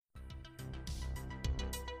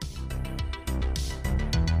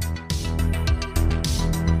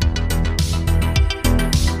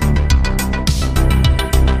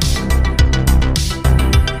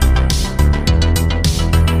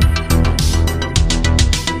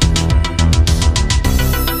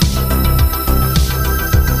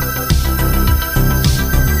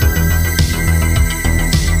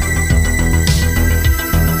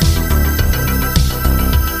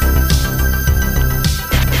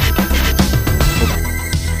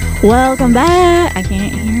Welcome back. I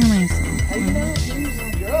can't hear myself.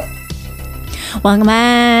 Welcome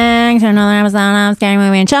back to another episode of Scary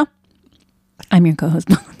Movie and Show. I'm your co-host.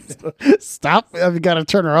 Stop. I've got to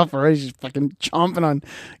turn her off already. She's fucking chomping on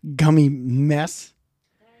gummy mess.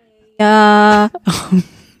 Sounds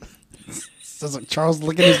like Charles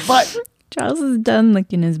licking his butt. Charles is done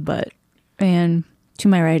licking his butt. And to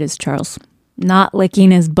my right is Charles, not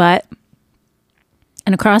licking his butt.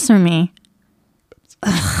 And across from me,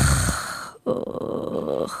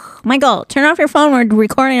 Michael, turn off your phone. We're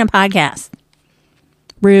recording a podcast.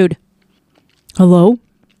 Rude. Hello?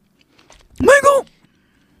 Michael!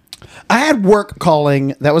 I had work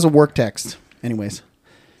calling. That was a work text. Anyways.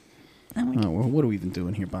 What are we even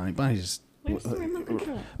doing here, Bonnie? Bonnie's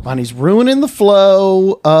ruining the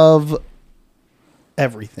flow of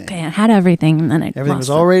everything. Okay, I had everything, and then Everything was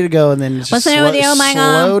all ready to go, and then it just with you, Michael?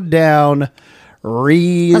 slowed down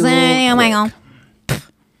real What's with you, Michael?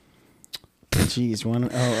 Jeez,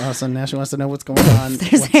 so now she wants to know what's going on.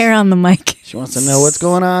 There's hair on the mic. She wants to know what's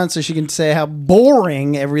going on so she can say how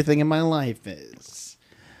boring everything in my life is.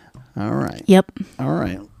 All right. Yep. All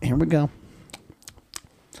right. Here we go.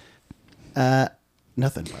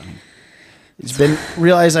 Nothing, Bonnie. It's been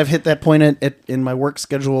realized I've hit that point in my work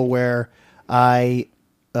schedule where I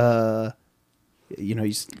don't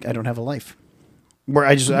have a life. Where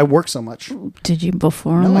I work so much. Did you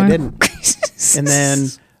before? No, I didn't. And then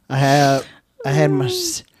I had my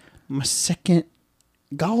second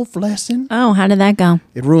golf lesson. Oh, how did that go?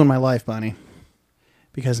 It ruined my life, Bonnie.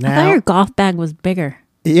 Because now I thought your golf bag was bigger.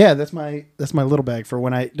 Yeah, that's my little bag for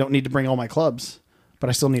when I don't need to bring all my clubs, but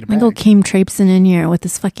I still need a bag. Michael came traipsing in here with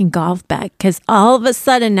his fucking golf bag because all of a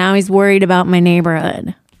sudden now he's worried about my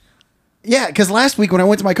neighborhood. Yeah, because last week when I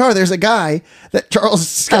went to my car, there's a guy that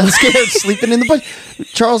Charles got scared sleeping in the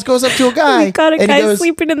bush. Charles goes up to a guy. We got a guy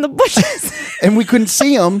sleeping in the bushes. And we couldn't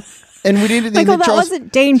see him. And we didn't. Michael, that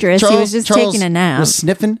wasn't dangerous. He was just taking a nap. Was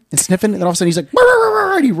sniffing, and all of a sudden he's like,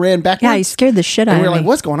 and he ran backwards. Yeah, he scared the shit out of me. And we were like,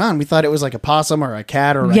 what's going on? We thought it was like a possum or a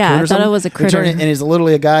cat or a raccoon or something. I thought it was a critter. And he's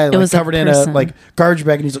literally a guy covered in a garbage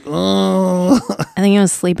bag, and he's like, oh. I think he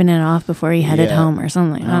was sleeping it off before he headed home or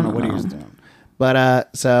something. I don't know what he was doing.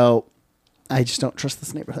 But so I just don't trust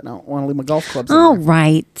this neighborhood. I don't want to leave my golf clubs. All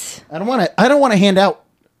right. I don't want to hand out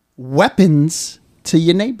weapons to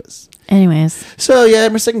your neighbors. Anyways. So yeah,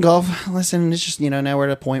 my second golf lesson is just, now we're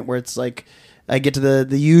at a point where it's like I get to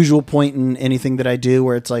the usual point in anything that I do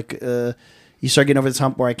where it's like you start getting over this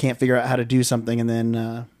hump where I can't figure out how to do something, and then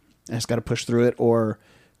I just got to push through it or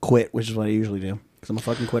quit, which is what I usually do because I'm a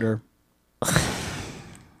fucking quitter.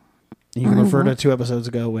 You can refer to 2 episodes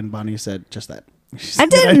ago when Bonnie said just that. I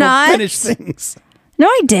did not finish things. No,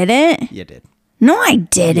 I didn't. You did. No, I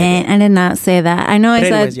didn't. I did not say that. I know.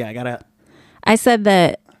 I said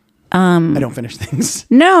that. I don't finish things.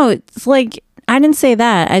 No, it's like I didn't say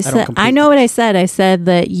that. I know what I said. I said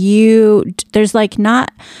that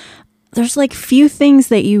there's few things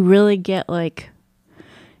that you really get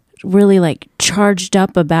really charged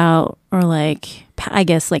up about, or I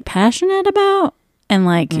guess passionate about,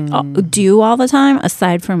 and do all the time,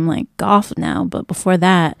 aside from golf now. But before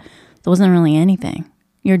that, there wasn't really anything.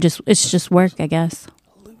 It's just work, I guess.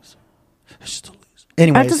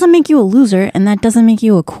 Anyways. That doesn't make you a loser, and that doesn't make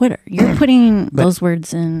you a quitter. You're putting those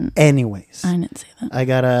words in. Anyways. I didn't say that. I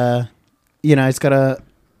gotta, it's gotta,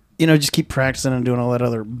 just keep practicing and doing all that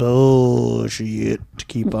other bullshit to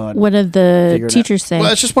keep on. What did the teachers say?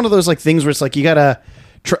 Well, it's just one of those things where it's you gotta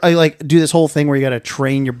do this whole thing where you gotta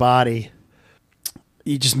train your body.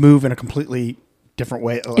 You just move in a completely different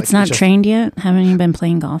way. It's not trained yet? Haven't you been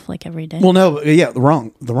playing golf every day? Well, no, yeah, the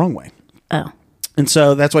wrong way. Oh. And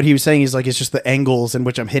so that's what he was saying. He's like, it's just the angles in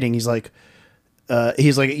which I'm hitting. He's like,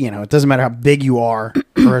 it doesn't matter how big you are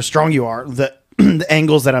or how strong you are. The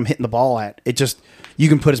angles that I'm hitting the ball at, you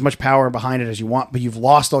can put as much power behind it as you want, but you've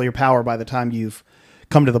lost all your power by the time you've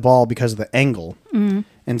come to the ball because of the angle. Mm-hmm.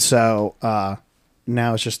 And so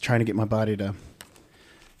now it's just trying to get my body to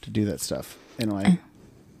do that stuff. And my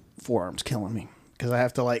forearm's killing me because I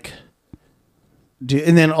have to do.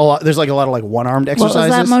 And then there's a lot of one-armed exercises. What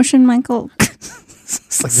was that motion, Michael?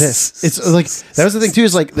 Like this. It's that was the thing too,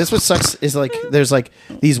 is this what sucks is there's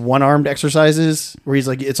these one-armed exercises where he's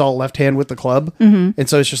it's all left hand with the club. Mm-hmm. And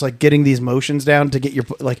so it's just getting these motions down to get your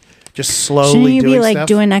just slowly Shouldn't you doing be stuff.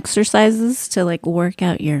 Doing exercises to work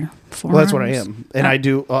out your forearms? Well, that's what I am. And I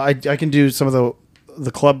do I can do some of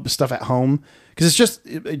the club stuff at home because it's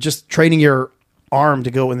just training your arm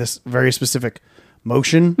to go in this very specific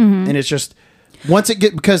motion. Mm-hmm. And it's just once it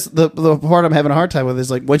because the part I'm having a hard time with is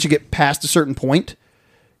once you get past a certain point,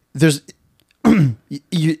 there's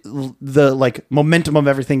the like momentum of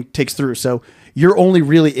everything takes through. So you're only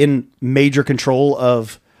really in major control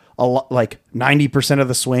of a lot, like 90% of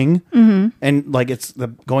the swing, and like it's the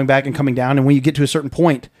going back and coming down. And when you get to a certain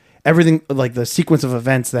point, everything like the sequence of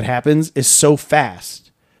events that happens is so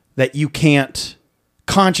fast that you can't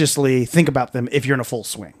consciously think about them if you're in a full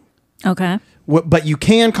swing. Okay. But you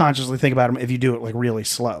can consciously think about them if you do it like really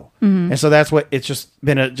slow. And so that's what it's just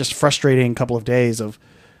been a just frustrating couple of days of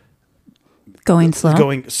going slow,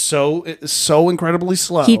 going so incredibly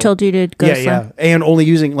slow. He told you to go slow. Yeah, and only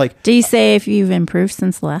using like. Did he say if you've improved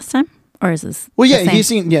since the last time, or is this? Well, yeah, he's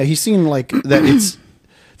seen like that. It's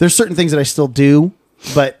there's certain things that I still do,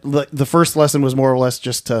 but the first lesson was more or less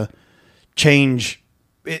just to change.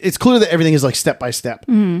 It's clear that everything is like step by step.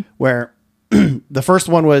 Where the first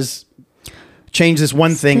one was change this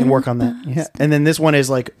one thing and work on that, yeah. And then this one is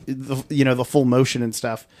like the full motion and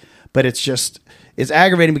stuff. But it's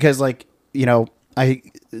aggravating because like. I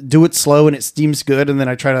do it slow and it seems good, and then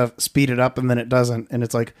I try to speed it up and then it doesn't. And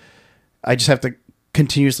it's like, I just have to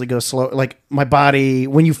continuously go slow. Like my body,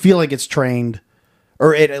 when you feel like it's trained,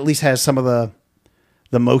 or it at least has some of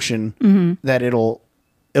the motion that it'll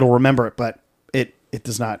remember it, but it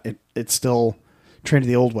does not. It's still trained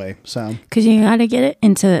the old way. So, cause you got to get it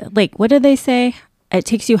into like, what did they say? It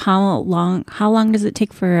takes you how long does it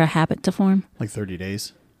take for a habit to form? Like 30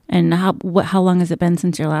 days. And how long has it been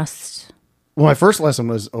since your last? Well, my first lesson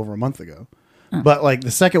was over a month ago, but like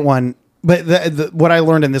the second one, but what I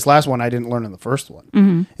learned in this last one, I didn't learn in the first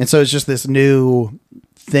one. And so it's just this new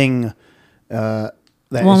thing.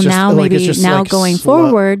 That well, it's just, now like, maybe it's just now like going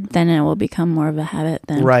forward, then it will become more of a habit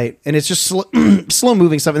then. Right. And it's just slow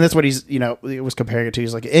moving stuff. And that's what he was comparing it to.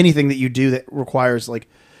 He's like anything that you do that requires like,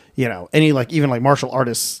 any like, even like martial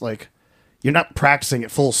artists, like you're not practicing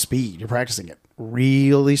at full speed. You're practicing it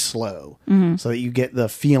really slow so that you get the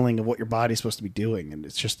feeling of what your body's supposed to be doing. And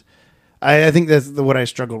it's just, I think that's what I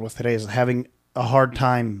struggled with today is having a hard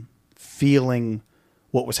time feeling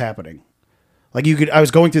what was happening. Like I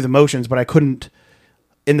was going through the motions, but I couldn't,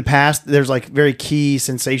 in the past, there's like very key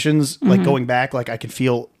sensations, like going back, like I could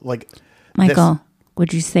feel like. Michael,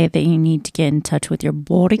 would you say that you need to get in touch with your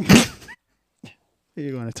body?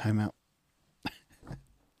 You're going to timeout.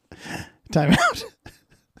 Timeout.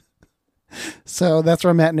 So that's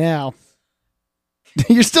where I'm at now.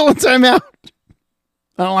 You're still in timeout.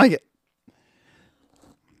 I don't like it.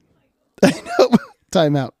 I know.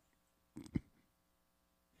 Timeout.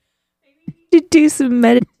 To do some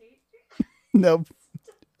meditation. No.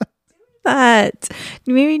 That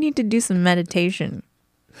maybe you need to do some meditation.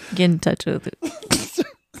 Get in touch with it.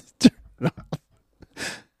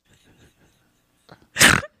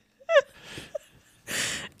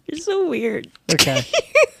 You're so weird. Okay.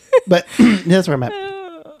 But that's where I'm at.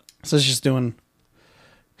 So it's just doing,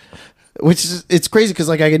 which is, it's crazy because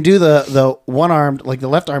like I can do the one armed, like the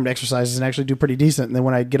left armed exercises and actually do pretty decent. And then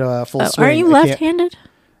when I get a full swing, are you left-handed?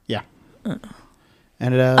 Yeah.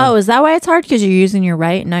 And is that why it's hard? Because you're using your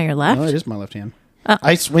right and not your left? No, it is my left hand.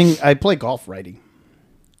 I swing. I play golf righty.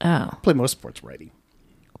 Oh. I play most sports righty.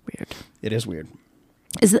 Weird. It is weird.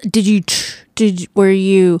 Were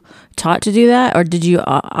you taught to do that, or did you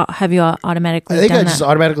have you automatically? I think done I just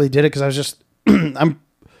automatically did it because I was just I'm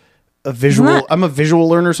a visual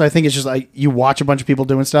learner, so I think it's just you watch a bunch of people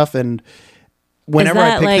doing stuff, and whenever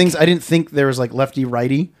I pick things, I didn't think there was like lefty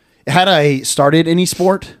righty. Had I started any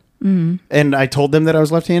sport and I told them that I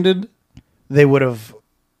was left-handed, they would have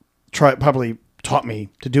probably taught me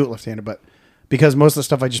to do it left-handed, but because most of the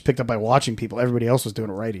stuff I just picked up by watching people, everybody else was doing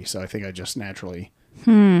it righty, so I think I just naturally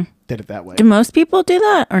did it that way. Do most people do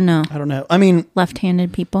that or no? I don't know. I mean,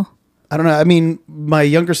 left-handed people? I don't know. I mean, my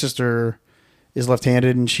younger sister is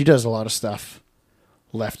left-handed and she does a lot of stuff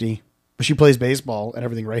lefty, but she plays baseball and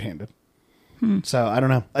everything right-handed. So I don't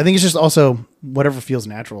know. I think it's just also whatever feels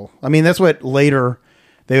natural. I mean, that's what later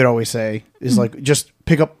they would always say is like, just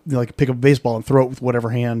pick up a baseball and throw it with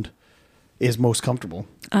whatever hand is most comfortable.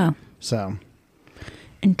 Oh, so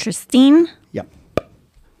interesting. Yep.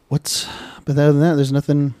 But other than that, there's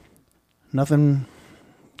nothing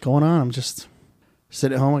going on. I'm just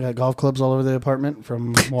sitting at home. I got golf clubs all over the apartment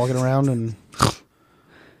from walking around, and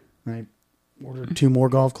I ordered 2 more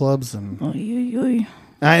golf clubs. And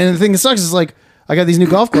the thing that sucks is like I got these new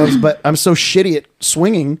golf clubs, but I'm so shitty at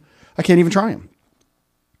swinging, I can't even try them.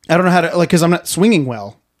 I don't know how to because I'm not swinging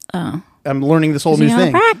well. Oh, I'm learning this whole new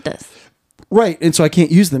thing. Practice, right? And so I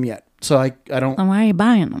can't use them yet. So I don't. Then why are you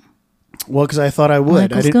buying them? Well, because I thought I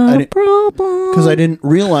would. I didn't because I didn't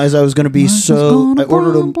realize I was going to be I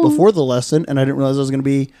ordered them before the lesson, and I didn't realize I was going to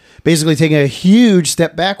be basically taking a huge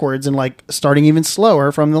step backwards and like starting even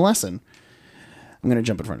slower from the lesson. I'm gonna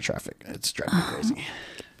jump in front of traffic. It's driving me crazy.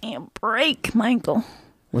 Can't break, Michael.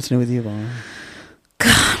 What's new with you, Vaughn?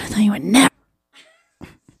 God, I thought you would never.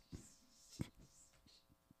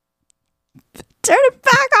 Turn it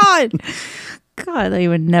back on. God, I thought you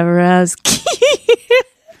would never ask.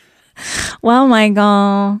 Well,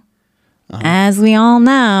 Michael, as we all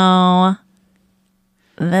know,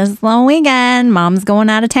 this long weekend, Mom's going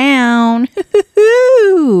out of town.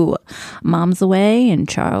 Mom's away and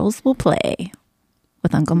Charles will play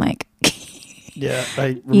with Uncle Mike. Yeah,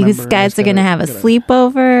 I remember. You guys are going to have a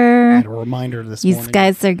sleepover. I had a reminder this morning. You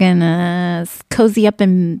guys are going to cozy up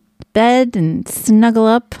in bed and snuggle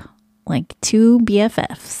up like two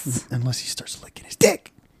BFFs. Unless he starts licking his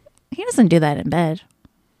dick. He doesn't do that in bed.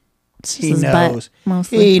 It's just He his knows. butt,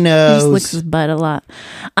 mostly. He knows. He just licks his butt a lot.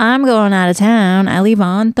 I'm going out of town. I leave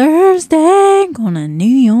on Thursday. Going to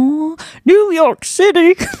New York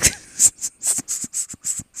City.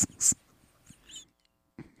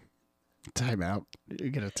 Time out. You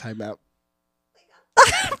get a timeout.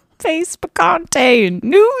 Face Picante in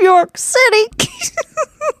New York City.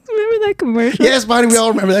 Remember that commercial? Yes, Bonnie, we all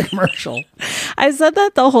remember that commercial. I said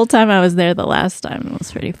that the whole time I was there the last time. It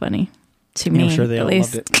was pretty funny to me. I'm sure they at all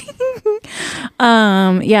least. loved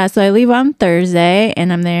it. Yeah, so I leave on Thursday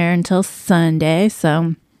and I'm there until Sunday.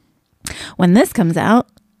 So when this comes out,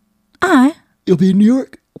 I You'll be in New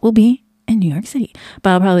York. will be in New York City.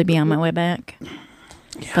 But I'll probably be on my way back.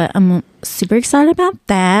 Yeah. But I'm super excited about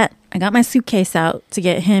that. I got my suitcase out to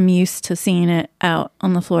get him used to seeing it out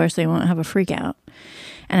on the floor so he won't have a freak out.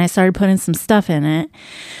 And I started putting some stuff in it.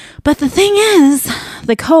 But the thing is,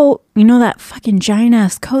 the coat, you know, that fucking giant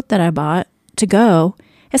ass coat that I bought to go,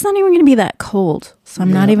 it's not even going to be that cold. So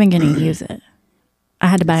I'm not even going to use it. I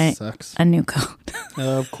had to buy a new coat.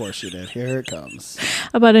 Of course you did. Here it comes.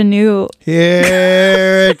 I bought a new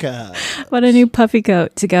Here it comes. Bought a new puffy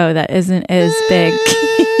coat to go that isn't as big.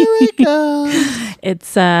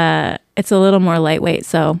 It's a little more lightweight,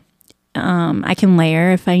 so I can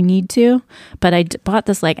layer if I need to. But I bought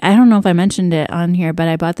this, like, I don't know if I mentioned it on here, but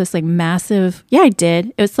I bought this like massive. Yeah, I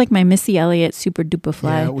did. It was like my Missy Elliott Super Duper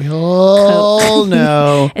Fly. Yeah, we all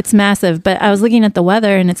know. It's massive, but I was looking at the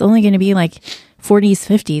weather, and it's only going to be like 40s,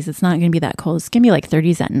 50s. It's not going to be that cold. It's going to be like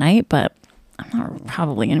 30s at night, but I'm not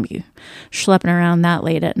probably going to be schlepping around that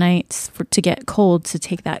late at night to get cold to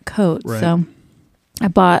take that coat. Right. So I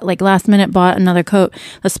bought, like, last minute bought another coat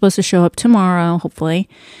that's supposed to show up tomorrow, hopefully.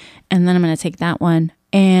 And then I'm going to take that one.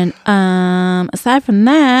 And aside from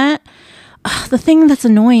that, the thing that's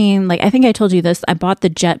annoying, like, I think I told you this, I bought the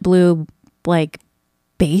JetBlue, like,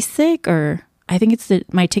 basic, or I think it's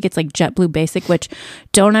my ticket's like JetBlue basic, which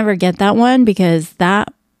don't ever get that one because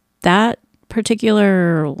that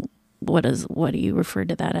particular, what do you refer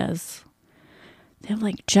to that as? They have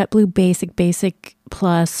like JetBlue basic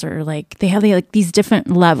plus, or like they have like these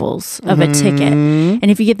different levels of a ticket. And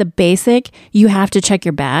if you get the basic, you have to check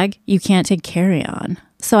your bag. You can't take carry-on.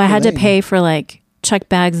 So I had to pay for like check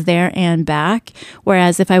bags there and back.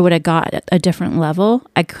 Whereas if I would have got a different level,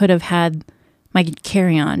 I could have had my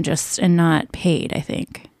carry-on just and not paid, I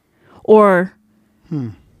think. Or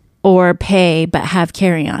pay but have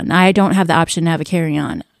carry-on. I don't have the option to have a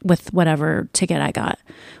carry-on with whatever ticket I got,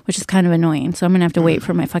 which is kind of annoying. So I'm gonna have to wait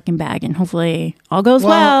for my fucking bag, and hopefully all goes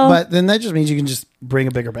well. But then that just means you can just bring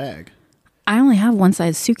a bigger bag. I only have one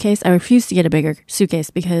size suitcase. I refuse to get a bigger suitcase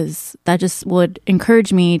because that just would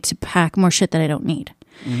encourage me to pack more shit that I don't need.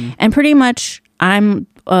 And pretty much I'm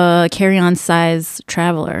a carry-on size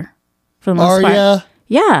traveler for the most part. Ya?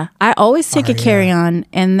 Yeah, I always take a carry-on,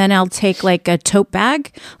 and then I'll take like a tote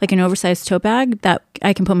bag, like an oversized tote bag that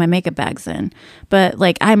I can put my makeup bags in. But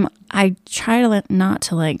like I try to not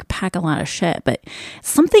to like pack a lot of shit, but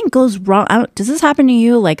something goes wrong. Does this happen to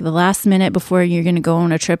you? Like the last minute before you're going to go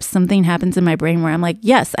on a trip, something happens in my brain where I'm like,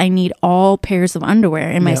 yes, I need all pairs of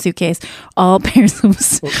underwear in my suitcase, all pairs of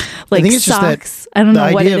like socks. I don't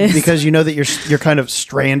know what it is. Because you know that you're kind of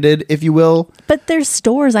stranded, if you will. But there's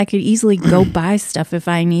stores I could easily go buy stuff if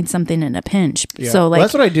I need something in a pinch. Yeah. So like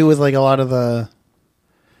that's what I do with like a lot of the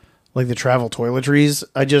travel toiletries.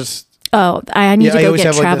 I need to go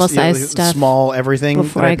get travel size stuff, small everything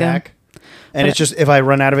before I go. pack. And it's just, if I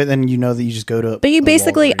run out of it, then you know that you just go to. But you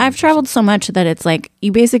basically, I've traveled so much that it's like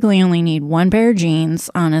you basically only need one pair of jeans,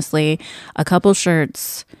 honestly, a couple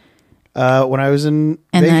shirts. When I was in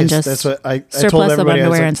and Vegas, then just that's what I surplus told everybody. of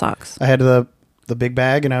underwear like, and socks. I had the big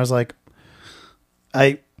bag, and I was like,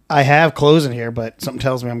 I have clothes in here, but something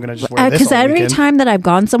tells me I'm going to just wear this because all every weekend. time that I've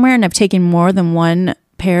gone somewhere and I've taken more than one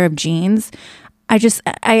pair of jeans,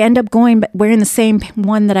 I end up wearing the same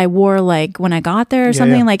one that I wore like when I got there or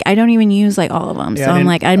something. Yeah. Like I don't even use like all of them. Yeah, so I'm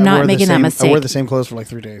like, I'm not making that mistake. I wore the same clothes for like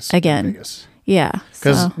 3 days Again. in Vegas. Yeah.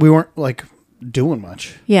 because So, we weren't like doing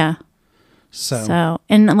much. yeah. So, So,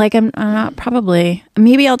 and like I'm not probably,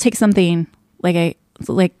 maybe I'll take something like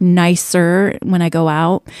nicer when I go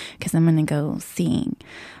out, because I'm gonna go seeing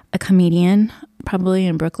a comedian probably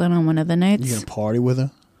in Brooklyn on one of the nights. you gonna party with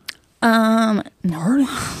her? No,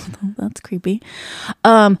 that's creepy.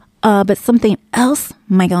 But something else,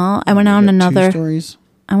 Michael. I went on another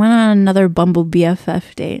Bumble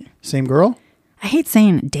BFF date. Same girl? I hate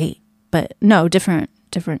saying a date, but no, different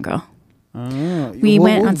girl. Oh, We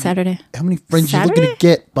went on Saturday. How many friends you Saturday? looking to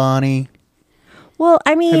get, Bonnie? Well,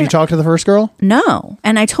 I mean, Have you talked to the first girl? no.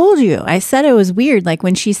 And I told you, I said it was weird. Like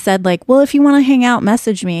when she said, like, well, if you want to hang out,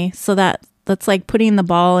 message me. So that's like putting the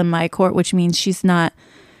ball in my court, which means she was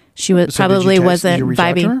probably wasn't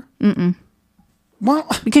vibing. Well,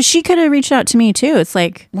 Because she could have reached out to me too. It's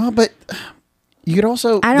like, but you could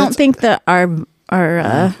also. I don't think that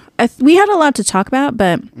we had a lot to talk about,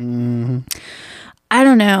 but I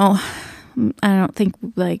don't know. I don't think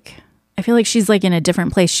like, I feel like she's like in a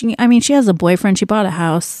different place. She has a boyfriend. She bought a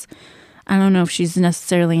house. I don't know if she's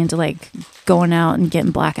necessarily into like going out and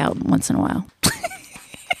getting blackout once in a while.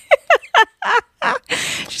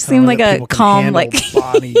 She seemed like a calm, like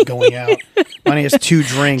Bonnie going out. Bonnie has 2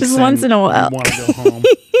 drinks. Just once in a while. Want to go home.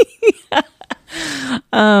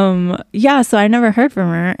 Yeah, so I never heard from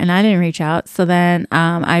her and I didn't reach out. So then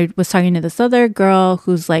I was talking to this other girl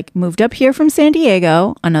who's like moved up here from San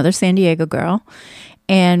Diego, another San Diego girl.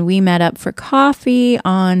 And we met up for coffee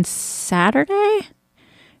on Saturday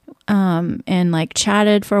and like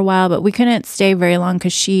chatted for a while, but we couldn't stay very long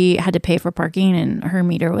because she had to pay for parking and her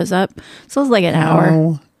meter was up. So it was like an hour.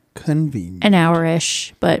 How convenient. An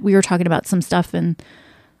hour-ish. But we were talking about some stuff and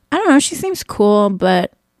I don't know, she seems cool,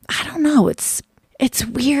 but I don't know. It's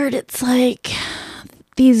weird. It's like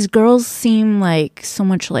these girls seem like so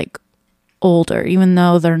much like older, even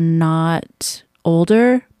though they're not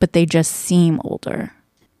older, but they just seem older.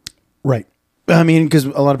 Right. I mean, because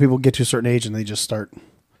a lot of people get to a certain age and they just start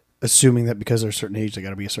assuming that because they're a certain age, they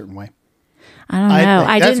got to be a certain way. I don't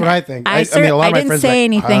know. That's what I think. I didn't say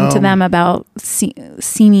anything to them about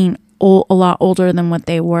seeming a lot older than what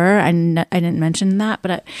they were. I didn't mention that,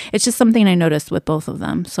 but it's just something I noticed with both of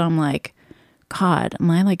them. So I'm like, God, am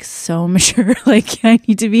I like so mature? Like I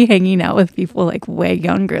need to be hanging out with people like way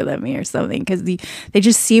younger than me or something, because they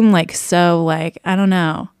just seem like so like, I don't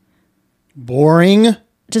know, boring.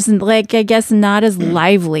 Just like, I guess not as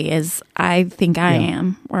lively as I think I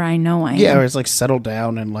am, or I know I am. Yeah, or it's like settled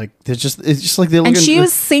down and like it's just like they. And she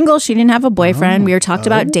was single. She didn't have a boyfriend. We were talked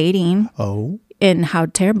about dating. And how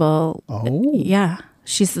terrible. Yeah,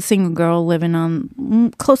 she's the single girl living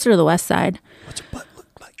on closer to the west side. What's her butt look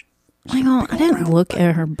like? I didn't look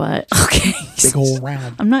at her butt. Okay, big old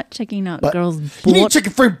round. I'm not checking out girls' butt. You need to check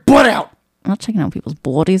your free butt out. I'm not checking out people's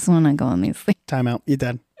bodies when I go on these things. Time out. You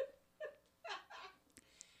dead.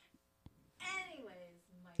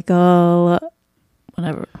 Go,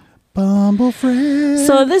 whatever. Bumble friend.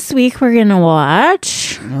 So this week we're gonna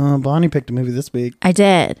watch. Bonnie picked a movie this week. I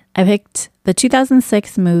did. I picked the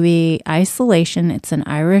 2006 movie Isolation. It's an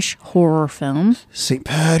Irish horror film. St.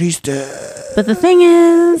 Paddy's Day. But the thing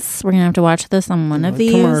is, we're gonna have to watch this on one of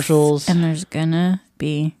these commercials, and there's gonna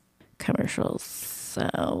be commercials.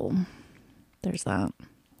 So there's that.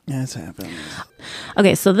 That's happening.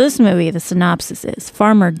 Okay, so this movie, the synopsis is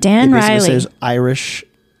Farmer Dan Riley. It says Irish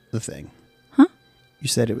the Thing. Huh? You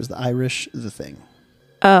said it was the Irish the Thing.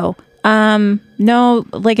 Oh, no,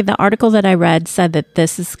 like the article that I read said that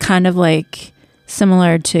this is kind of like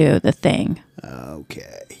similar to The Thing.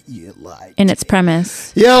 Okay, you lied. In its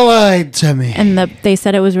premise. You lied to me. And they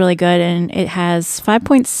said it was really good, and it has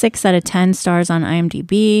 5.6 out of 10 stars on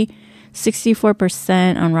IMDb,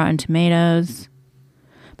 64% on Rotten Tomatoes.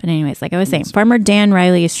 But anyways, like I was saying, Farmer Dan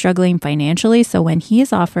Riley is struggling financially, so when he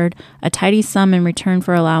is offered a tidy sum in return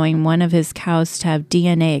for allowing one of his cows to have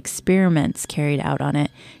DNA experiments carried out on it,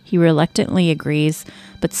 he reluctantly agrees.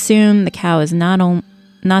 But soon, the cow is not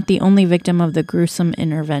the only victim of the gruesome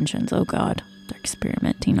interventions. Oh God, they're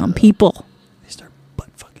experimenting on people. They start butt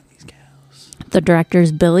fucking these cows. The director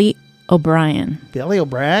is Billy O'Brien. Billy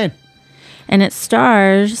O'Brien. And it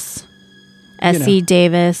stars Essie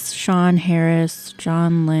Davis, Sean Harris,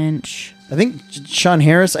 John Lynch. I think Sean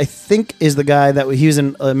Harris, is the guy that he was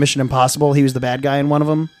in Mission Impossible. He was the bad guy in one of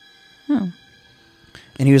them. Oh.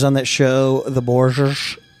 And he was on that show, The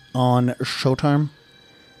Borgias, on Showtime.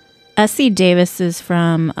 Essie Davis is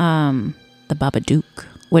from The Babadook,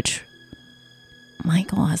 which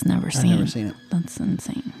Michael has never seen. I've never seen it. That's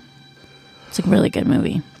insane. It's a really good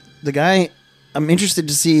movie. The guy, I'm interested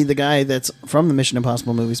to see the guy that's from the Mission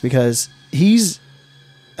Impossible movies, because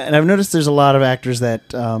and I've noticed there's a lot of actors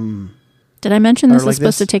that Did I mention Or this like is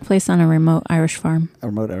supposed this? to take place on a remote Irish farm? A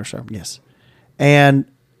remote Irish farm, yes. And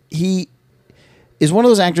he is one of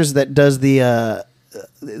those actors that does the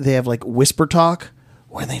they have like whisper talk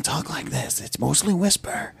where they talk like this. It's mostly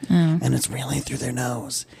whisper and it's really through their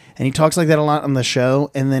nose. And he talks like that a lot on the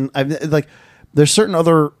show. And then I've like there's certain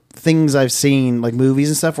other things I've seen, like movies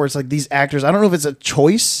and stuff, where it's like these actors, I don't know if it's a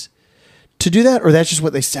choice to do that or that's just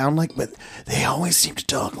what they sound like, but they always seem to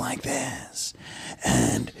talk like this.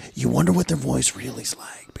 And you wonder what their voice really is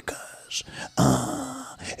like because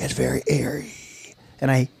it's very airy.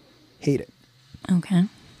 And I hate it. Okay.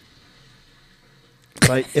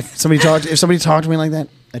 But if somebody talked to me like that,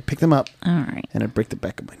 I'd pick them up. All right. And I'd break the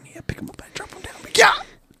back of my knee. I'd pick them up and I'd drop them down. Like, yeah.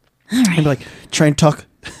 All right. I'd be like, try and talk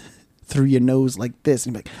through your nose like this.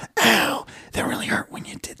 And be like, ow, that really hurt when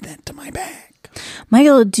you did that to my back.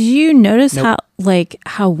 Michael, did you notice Nope.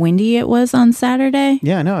 how windy it was on Saturday?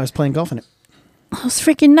 Yeah, I know. I was playing golf in it. It was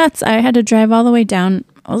freaking nuts. I had to drive all the way down.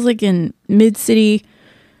 I was like in mid-city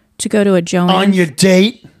to go to a Joann's. On your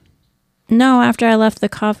date? No, after I left the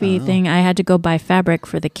coffee thing, I had to go buy fabric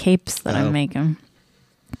for the capes that I'm making.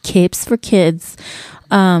 Capes for kids.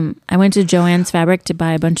 I went to Joann's Fabric to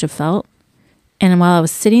buy a bunch of felt. And while I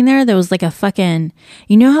was sitting there, there was like a fucking...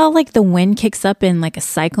 You know how like the wind kicks up in like a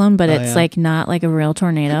cyclone, but it's like not like a real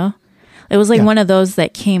tornado? It was like one of those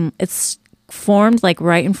that came... It's formed like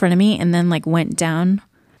right in front of me and then like went down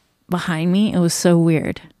behind me. It was so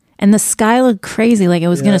weird. And the sky looked crazy. Like it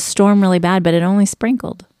was going to storm really bad, but it only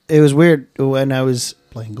sprinkled. It was weird when I was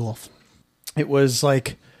playing golf. It was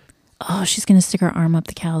like... Oh, she's going to stick her arm up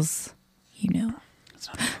the cow's,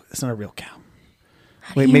 It's not a real cow.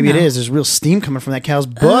 How do Wait, you maybe know? it is. There's real steam coming from that cow's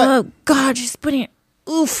butt. Oh, God, she's putting it.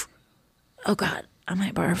 Oof. Oh, God, I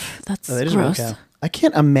might barf. That's Oh, that is gross. a real cow. I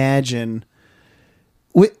can't imagine...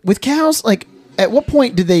 With cows, like, at what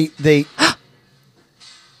point did they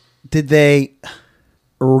did they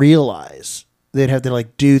realize they'd have to,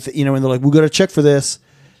 like, do... when they're like, we got to check for this.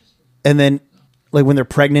 And then, like, when they're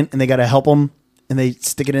pregnant and they got to help them, and they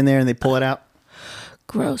stick it in there and they pull it out.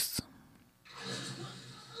 Gross.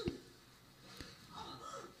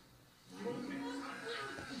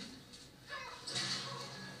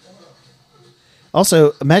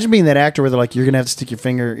 Also, imagine being that actor where they're like, you're going to have to stick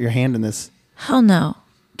your hand in this Hell no.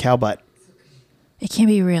 cow butt. It can't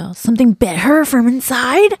be real. Something bit her from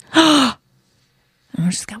inside? Oh,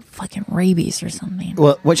 she's got fucking rabies or something.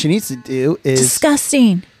 Well, what she needs to do is...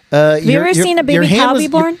 Disgusting. Have you ever seen a baby cow be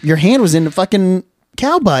born? Your hand was in the fucking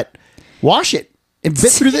cow butt. Wash it. It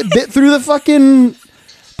bit through the fucking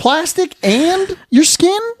plastic and your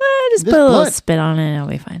skin. Just This put a little butt. spit on it and it'll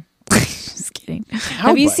be fine. Just kidding. Cow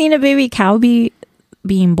Have you butt. seen a baby cow being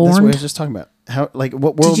That's born? what I was just talking about. How, like,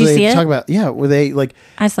 what world you do see they it? talk about? Yeah, where they like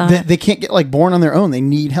I saw they, it. they can't get like born on their own. They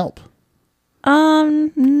need help.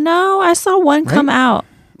 No, I saw one come out.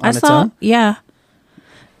 On its saw, own? yeah.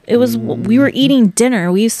 It was, we were eating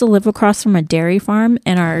dinner. We used to live across from a dairy farm,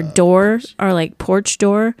 and our door, our like porch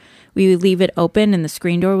door, we would leave it open and the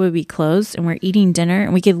screen door would be closed, and we're eating dinner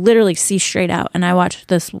and we could literally see straight out. And I watched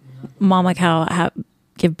this mama cow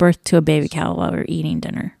give birth to a baby cow while we were eating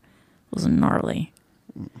dinner. It was gnarly.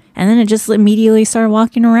 And then it just immediately started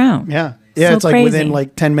walking around. Yeah. Yeah, So it's like crazy. within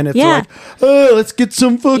like 10 minutes. Yeah. They're like, oh, let's get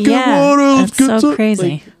some fucking Yeah, water. Let's that's get so some.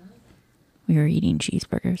 crazy. Like, We were eating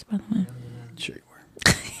cheeseburgers, by the way. sure you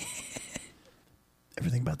were.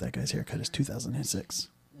 Everything about that guy's haircut is 2006.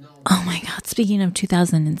 Oh my God. Speaking of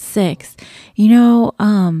 2006,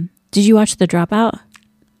 did you watch The Dropout?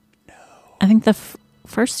 No. I think the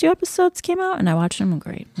first two episodes came out and I watched them.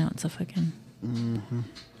 Great. No, it's a fucking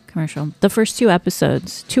commercial. The first two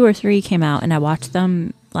episodes, 2 or 3 came out and I watched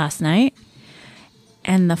them last night.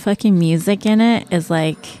 And the fucking music in it is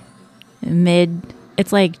like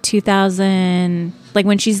it's like 2000, like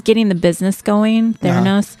when she's getting the business going,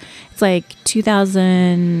 Theranos, it's like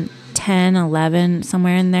 2010, 11,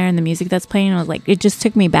 somewhere in there. And the music that's playing, I was like, it just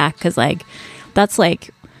took me back. Cause like, that's like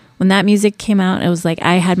when that music came out, it was like,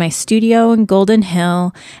 I had my studio in Golden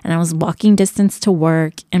Hill and I was walking distance to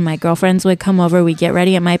work and my girlfriends would come over. We'd get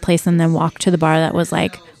ready at my place and then walk to the bar that was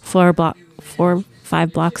like 4 or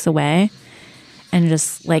 5 blocks away. And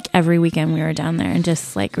just like every weekend we were down there and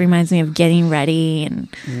just like reminds me of getting ready and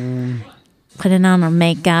putting on our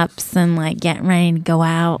makeups and like getting ready to go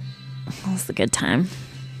out. It was a good time.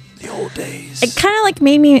 The old days. It kind of like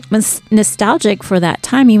made me nostalgic for that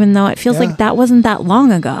time, even though it feels like that wasn't that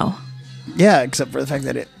long ago. Yeah, except for the fact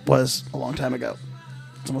that it was a long time ago.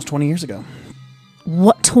 It's almost 20 years ago.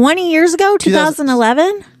 What, 20 years ago?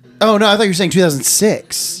 2011? Oh, no, I thought you were saying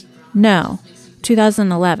 2006. No,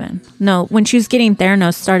 2011. No, when she was getting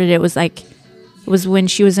Theranos started, it was when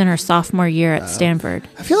she was in her sophomore year at Stanford.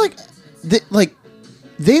 I feel like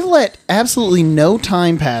they let absolutely no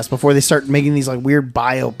time pass before they start making these like weird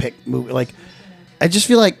biopic movie. Like, I just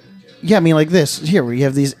feel like, yeah, I mean, like this here, we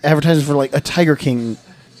have these advertisements for like a Tiger King.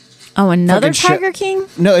 Oh, another fucking Tiger King?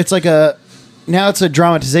 No, it's like now it's a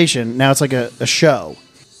dramatization. Now it's like a show.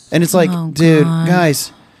 And it's like, Oh, dude, God.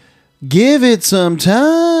 guys, give it some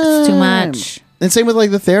time. It's too much. And same with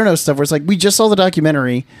like the Theranos stuff, where it's like, we just saw the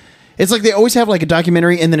documentary. It's like they always have like a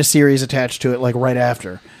documentary and then a series attached to it, like right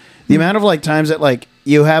after. The amount of like times that like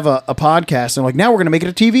you have a podcast and like, now we're going to make it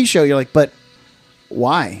a TV show. You're like, but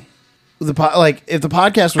why? Like if the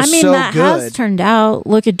podcast was so that good. has turned out.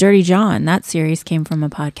 Look at Dirty John. That series came from a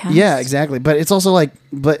podcast. Yeah, exactly. But it's also like,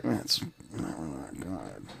 What?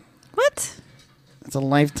 it's a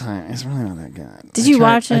Lifetime. It's really not that good. Did you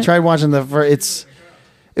watch it? I tried watching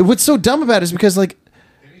what's so dumb about it is because like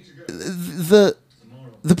the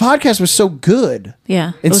podcast was so good.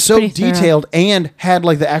 Yeah. It's so detailed and had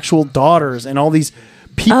like the actual daughters and all these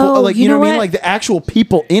people, Oh, like, you you know know what I mean? what? Like the actual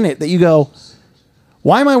people in it that you go,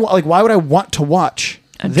 why would I want to watch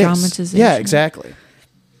A this? dramatization. Yeah, exactly.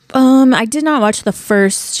 I did not watch the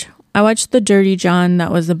first. I watched the Dirty John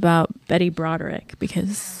that was about Betty Broderick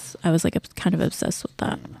because I was like kind of obsessed with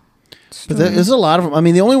that. But there's a lot of them. I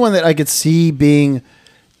mean, the only one that I could see being,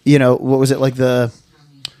 you know, what was it like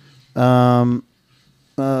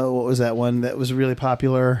what was that one that was really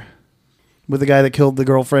popular with the guy that killed the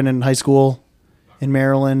girlfriend in high school in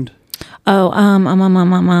Maryland? Oh, I don't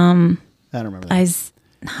remember.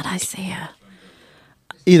 Not Isaiah.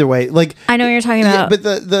 Either way, like I know what you're talking yeah, about. but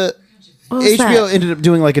the What was HBO that? ended up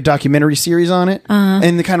doing like a documentary series on it,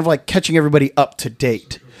 and the kind of like catching everybody up to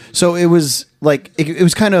date. So it was like it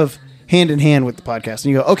was kind of hand in hand with the podcast,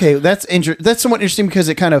 and you go, okay, that's somewhat interesting because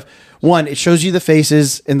it kind of it shows you the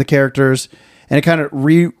faces and the characters, and it kind of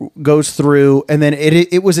goes through, and then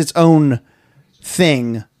it was its own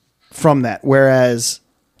thing from that. Whereas,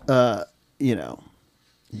 you know,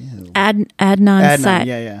 Adnan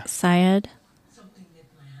yeah. Syed.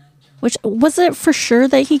 Which was it for sure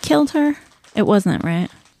that he killed her? It wasn't, right?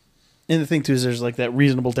 And the thing too is there's like that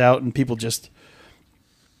reasonable doubt, and people just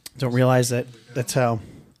don't realize that that's how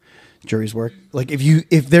juries work. Like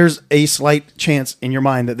if there's a slight chance in your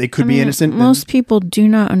mind that they could be innocent, Most people do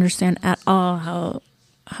not understand at all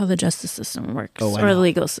how the justice system works Oh, I or the know.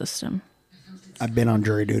 legal system. I've been on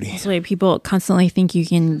jury duty. That's why people constantly think you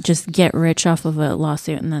can just get rich off of a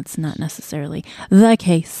lawsuit, and that's not necessarily the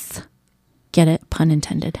case. Get it? Pun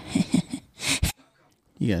intended.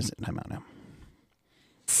 You guys, time out now.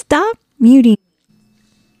 Stop muting.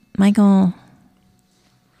 Michael,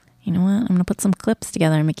 you know what? I'm going to put some clips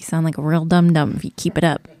together and make you sound like a real dum-dum if you keep it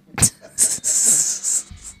up.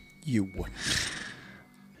 You would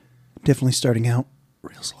definitely starting out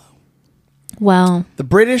real slow. Well, The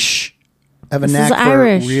British have a this knack is for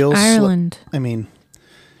Irish. real Ireland. I mean,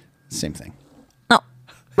 same thing. Oh,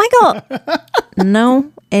 Michael.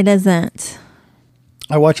 No, it isn't.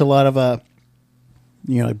 I watch a lot of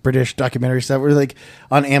like British documentary stuff. Where like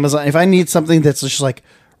on Amazon, if I need something that's just like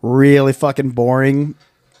really fucking boring,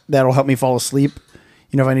 that'll help me fall asleep.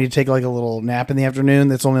 You know, if I need to take like a little nap in the afternoon,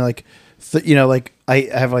 that's only like, like I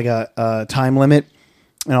have like a time limit,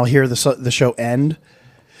 and I'll hear the show end.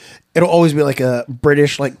 It'll always be like a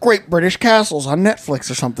British, like Great British Castles on Netflix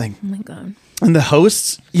or something. Oh, my God. And the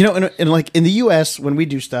hosts, you know, and like in the U.S. when we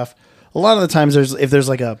do stuff, a lot of the times if there's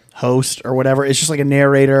like a host or whatever, it's just like a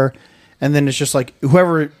narrator, and then it's just like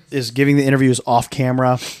whoever is giving the interview is off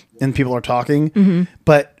camera and people are talking. Mm-hmm.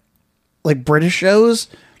 But like British shows,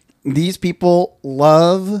 these people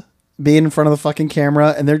love being in front of the fucking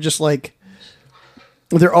camera, and they're just like,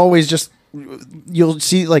 they're always just, you'll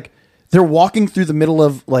see like they're walking through the middle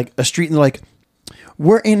of like a street and they're like,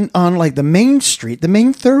 we're on like the main street, the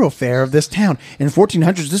main thoroughfare of this town. In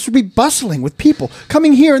 1400s, this would be bustling with people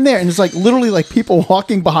coming here and there. And it's like literally like people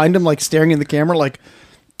walking behind them, like staring in the camera, like,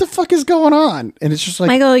 what the fuck is going on? And it's just like,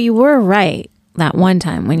 Michael, you were right that one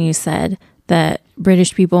time when you said that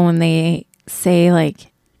British people, when they say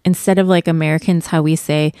like, instead of like Americans, how we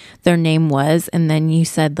say their name was, and then you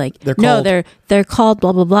said like, they're called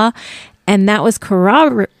blah, blah, blah. And that was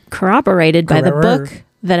corroborated by the book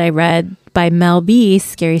that I read by Mel B,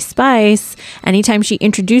 Scary Spice. Anytime she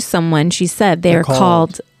introduced someone, she said they're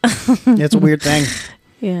called. Yeah, it's a weird thing.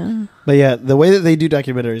 Yeah. But yeah, the way that they do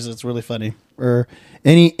documentaries, it's really funny. Or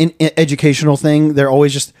any educational thing, they're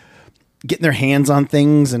always just getting their hands on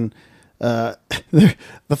things. And the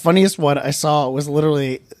funniest one I saw was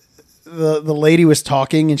literally the lady was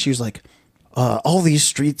talking and she was like, all these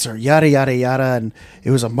streets are yada yada yada, and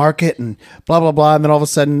it was a market and blah blah blah. And then all of a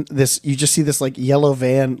sudden, you just see this like yellow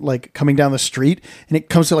van like coming down the street, and it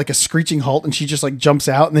comes to like a screeching halt, and she just like jumps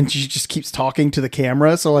out, and then she just keeps talking to the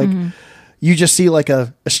camera. So like you just see like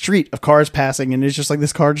a street of cars passing, and it's just like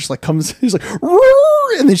this car just like comes, it's like, "Roar!"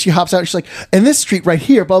 And then she hops out, and she's like, and this street right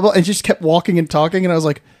here, blah blah, and she just kept walking and talking, and I was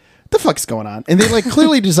like, the fuck's going on? And they're like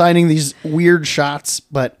clearly designing these weird shots,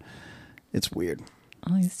 but it's weird.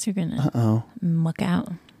 Oh, these two gonna muck out.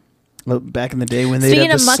 Well, back in the day when they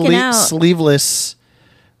had the sleeveless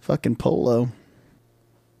fucking polo.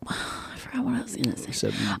 I forgot what I was going to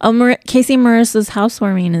say. Casey Marissa's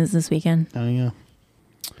housewarming is this weekend. Oh, yeah.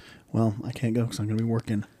 Well, I can't go because I'm going to be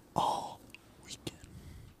working all weekend.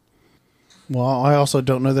 Well, I also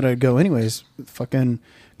don't know that I'd go anyways. It fucking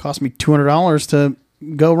cost me $200 to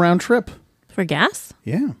go round trip. For gas?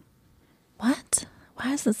 Yeah. What?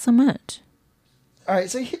 Why is it so much? All right,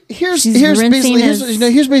 so here's basically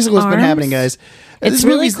what's been happening, guys. It's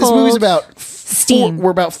really cold. This movie's about steam.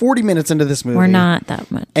 We're about 40 minutes into this movie. We're not that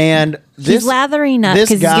much. And he's lathering up because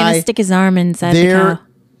he's gonna stick his arm inside the cow.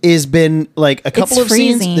 There has been like a couple of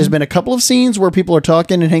scenes. There's been a couple of scenes where people are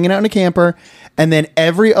talking and hanging out in a camper, and then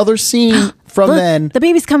every other scene from then the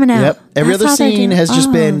baby's coming out. Yep, every other scene has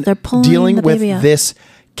just been dealing with this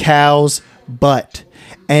cow's butt,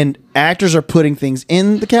 and actors are putting things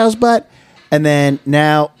in the cow's butt. And then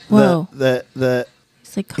now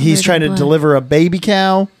he's trying to deliver a baby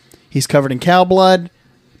cow. He's covered in cow blood,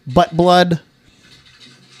 butt blood.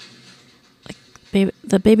 Like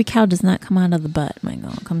the baby cow does not come out of the butt,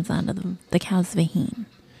 Michael. It comes out of the cow's vagine.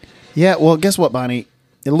 Yeah, well, guess what, Bonnie?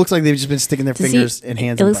 It looks like they've just been sticking their fingers and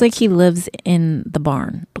hands. It looks like he lives in the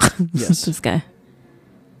barn. Yes, this guy.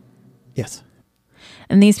 Yes.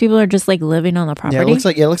 And these people are just like living on the property. Yeah,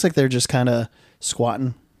 it looks like they're just kind of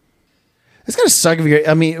squatting. It's gonna suck if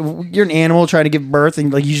you're an animal trying to give birth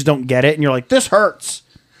and like you just don't get it and you're like, this hurts.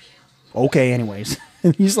 Okay, anyways.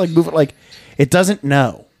 And you just like move it like it doesn't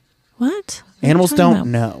know. What? Animals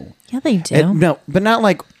don't know. Yeah, they do. No, but not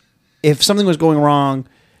like if something was going wrong.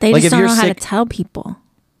 They like just don't know how to tell people.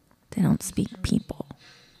 They don't speak people.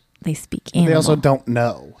 They speak animal. They also don't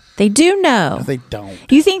know. They do know. No, they don't.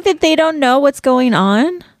 You think that they don't know what's going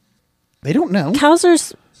on? They don't know.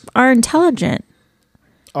 Cows are intelligent.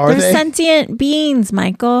 They're sentient beings,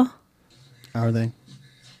 Michael. Are they?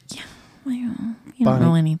 Yeah. You don't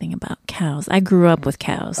know anything about cows. I grew up with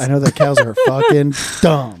cows. I know that cows are fucking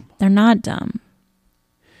dumb. They're not dumb.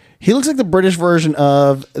 He looks like the British version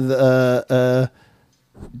of the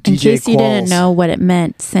DJ In case you didn't know what it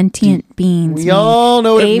meant, sentient beings. We all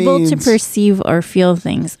know what it means. Able to perceive or feel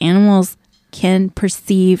things. Animals can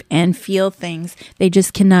perceive and feel things. They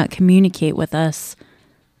just cannot communicate with us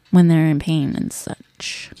when they're in pain and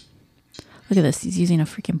such. Look at this. He's using a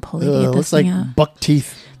freaking pulley to get this looks thing like out. Buck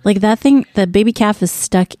teeth. Like that thing, the baby calf is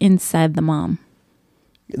stuck inside the mom.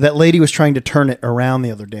 That lady was trying to turn it around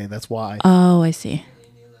the other day. That's why. Oh, I see.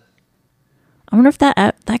 I wonder if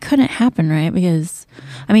that couldn't happen, right? Because,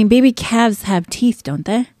 I mean, baby calves have teeth, don't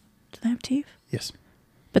they? Do they have teeth? Yes.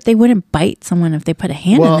 But they wouldn't bite someone if they put a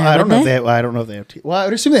hand in there, I don't know. I don't know if they have teeth. Well, I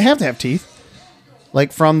would assume they have to have teeth.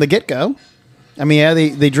 Like from the get-go. I mean, yeah,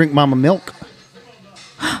 they drink mama milk.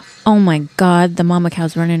 Oh my God, the mama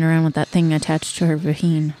cow's running around with that thing attached to her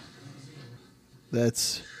vagine.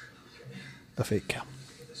 That's a fake cow.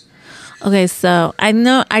 Okay, so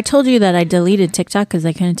I told you that I deleted TikTok because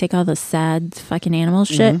I couldn't take all the sad fucking animal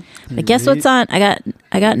shit. Mm-hmm. But guess what's on? I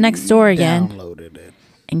got Next Door again. Downloaded it.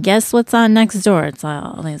 And guess what's on Next Door? It's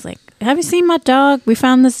all he's like, have you seen my dog? We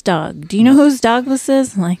found this dog. Do you know whose dog this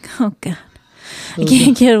is? I'm like, oh God. I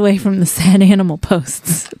can't get away from the sad animal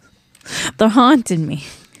posts. They're haunting me.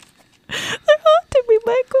 They're haunting me,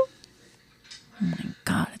 Michael. Oh my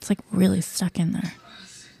God, it's like really stuck in there.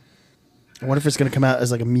 I wonder if it's going to come out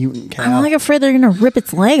as like a mutant cow. I'm like afraid they're going to rip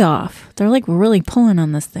its leg off. They're like really pulling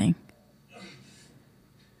on this thing.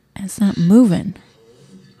 And it's not moving.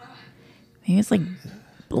 Maybe it's like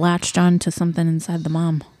latched on to something inside the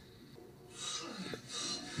mom.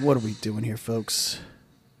 What are we doing here, folks?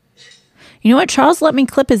 You know what? Charles let me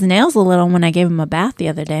clip his nails a little when I gave him a bath the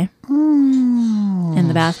other day. In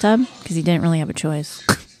the bathtub. Because he didn't really have a choice.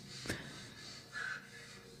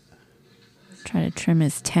 Try to trim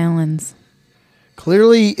his talons.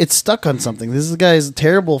 Clearly, it's stuck on something. This guy's a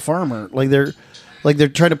terrible farmer. Like they're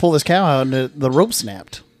trying to pull this cow out, and the rope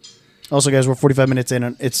snapped. Also, guys, we're 45 minutes in,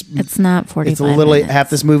 and it's not 45. It's literally half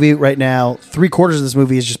this movie right now. 3/4 of this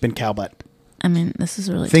movie has just been cow butt. I mean, this is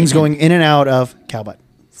really things going in and out of cow butt.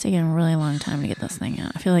 It's taking a really long time to get this thing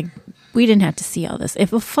out. I feel like we didn't have to see all this.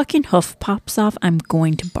 If a fucking hoof pops off, I'm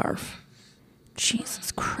going to barf.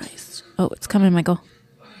 Jesus Christ. Oh, it's coming, Michael.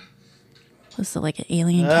 What's it, like an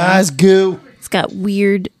alien cow? Ah, it's goo. It's got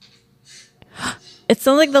weird... It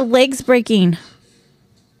sounds like the leg's breaking.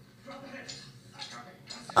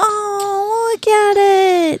 Oh, look at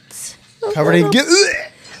it. Covered in goo.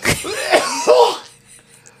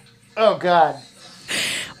 Oh, God.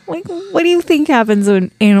 Like, what do you think happens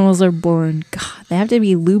when animals are born? God, they have to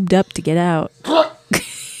be lubed up to get out.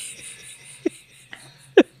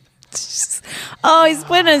 Oh, he's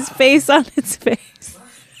putting his face on its face.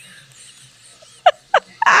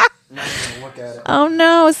 Look at it. Oh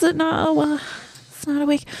no, it's not. It's not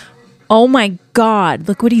awake. Oh my God!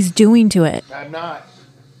 Look what he's doing to it. I'm not.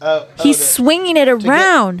 He's swinging it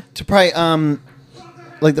around. To probably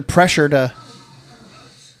like the pressure to.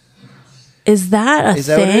 Is that a Is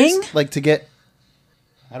that what it thing? is? Like to get.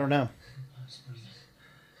 I don't know.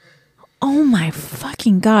 Oh my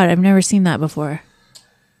fucking God! I've never seen that before.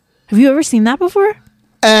 Have you ever seen that before?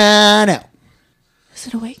 No. Is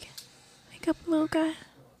it awake? Wake up, little guy.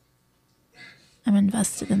 I'm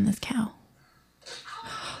invested in this cow.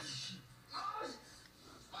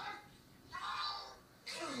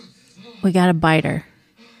 We got a biter.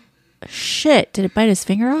 Shit, did it bite his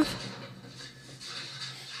finger off?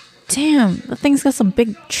 Damn, the thing's got some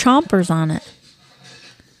big chompers on it.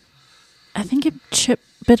 I think it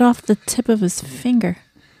bit off the tip of his finger.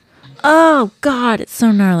 Oh, God, it's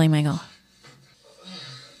so gnarly, Michael.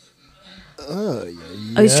 Oh,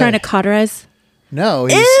 he's trying to cauterize? No.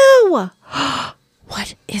 Ew!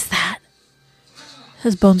 What is that?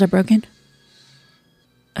 His bones are broken?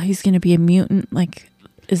 Oh, he's going to be a mutant? Like,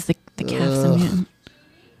 is the calf's a mutant?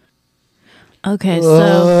 Okay,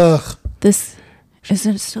 so this... Is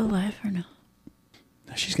it still alive or no?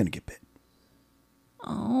 She's going to get bit.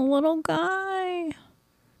 Oh, little guy.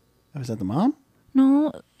 Oh, is that the mom?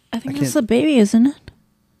 No, I think that's the baby, isn't it?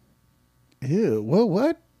 Ew. Whoa,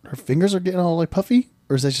 what? Her fingers are getting all like puffy?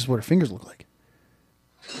 Or is that just what her fingers look like?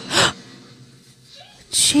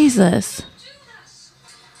 Jesus.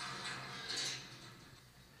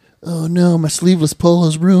 Oh no, my sleeveless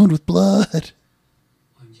polo's ruined with blood.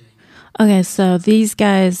 Okay, so these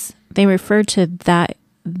guys, they refer to that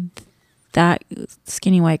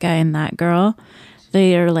skinny white guy and that girl.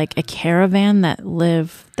 They are like a caravan that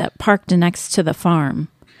parked next to the farm.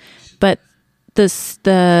 But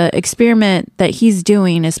the experiment that he's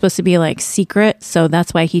doing is supposed to be like secret, so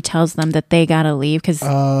that's why he tells them that they gotta leave, because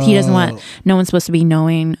he doesn't want no one's supposed to be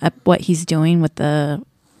knowing what he's doing with the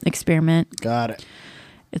experiment. Got it.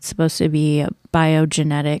 It's supposed to be a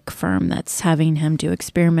biogenetic firm that's having him do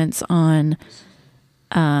experiments on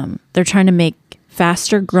they're trying to make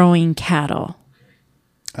faster growing cattle.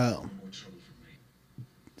 Oh.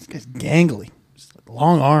 This guy's gangly. Just like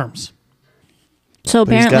long arms. So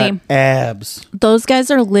But he's apparently got abs. those guys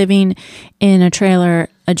are living in a trailer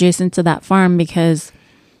adjacent to that farm because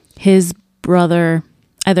his brother,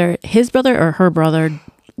 either his brother or her brother,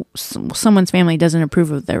 someone's family doesn't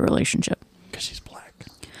approve of their relationship. Because she's black.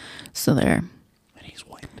 So they're And he's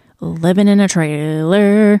white. living in a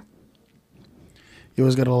trailer. You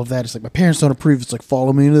always got all of that. It's like, my parents don't approve. It's like,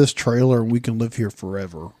 follow me into this trailer and we can live here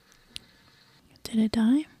forever. Did it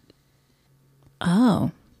die?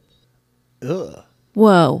 Oh. Ugh.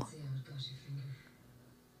 Whoa.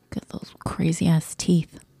 Look at those crazy ass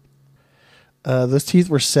teeth. Those teeth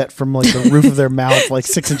were set from like the roof of their mouth, like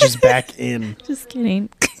 6 inches back in. Just kidding.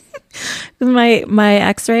 my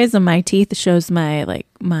x-rays of my teeth shows my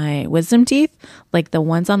wisdom teeth. Like the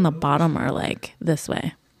ones on the bottom are like this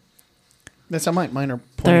way. That's how mine are.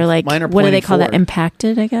 They're like, mine are what do they call that? forward.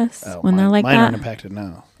 Impacted, I guess. Oh, when they're like mine that. aren't impacted.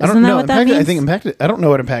 No, I Isn't don't that know. what that Impacted. I means? think impacted. I don't know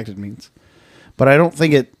what impacted means, but I don't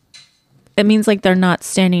think it. It means like they're not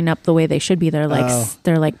standing up the way they should be. They're like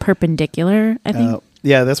they're like perpendicular, I think.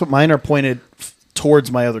 Yeah, that's what mine are pointed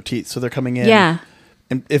towards my other teeth, so they're coming in. Yeah.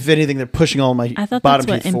 And if anything, they're pushing all my I thought bottom that's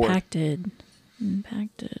what teeth forward.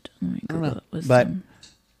 impacted. Let me I don't Google know, it. Wisdom.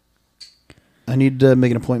 but I need to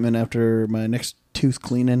make an appointment after my next tooth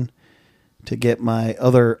cleaning to get my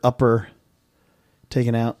other upper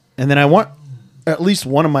taken out, and then I want at least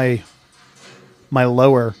one of my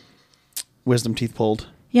lower wisdom teeth pulled.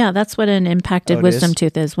 Yeah, that's what an impacted it wisdom is?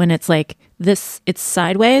 tooth is. When it's like this, it's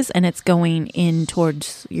sideways and it's going in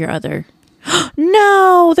towards your other.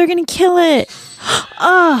 No, they're going to kill it.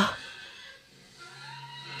 Oh,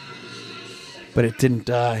 But it didn't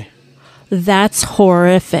die. that's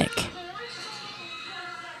horrific.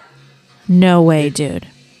 No way, dude.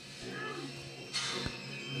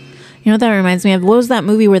 You know what that reminds me of? What was that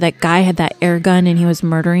movie where that guy had that air gun and he was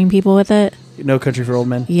murdering people with it? No Country for Old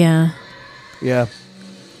Men. Yeah. Yeah.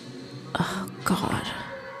 God.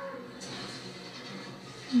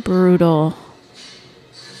 Brutal.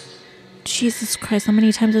 Jesus Christ, how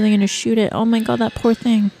many times are they going to shoot it? Oh my God, that poor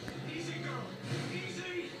thing.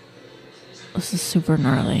 This is super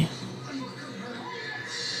gnarly.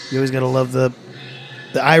 You always gotta love the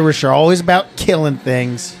Irish are always about killing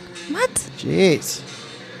things. What? Jeez.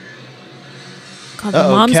 God, the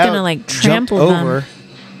mom's cow going to like jumped trample over. them.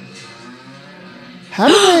 How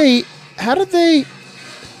did they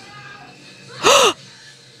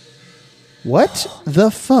What the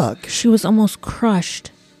fuck? She was almost crushed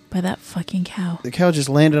by that fucking cow. The cow just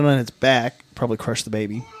landed on its back, probably crushed the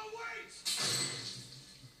baby.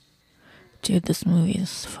 Dude, this movie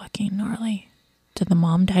is fucking gnarly. Did the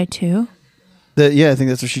mom die too? Yeah, I think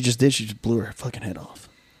that's what she just did. She just blew her fucking head off.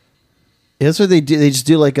 Yeah, that's what they do. They just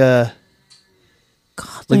do like a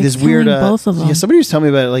God, like this weird. both of them. Yeah, somebody was telling me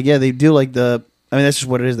about it. Like, yeah, they do like the. I mean, that's just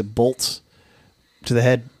what it is. The bolts to the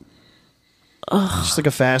head. It's just like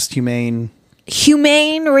a fast, humane.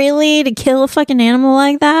 Humane, really, to kill a fucking animal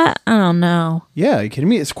like that? I don't know. Yeah, are you kidding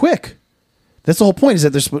me? It's quick. That's the whole point. Is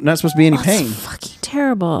that there's not supposed to be any That's pain. fucking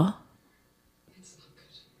terrible.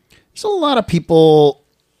 There's a lot of people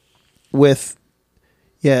with,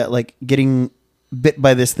 like getting bit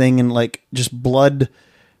by this thing and like just blood,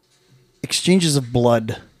 exchanges of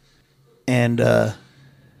blood, and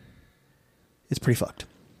it's pretty fucked.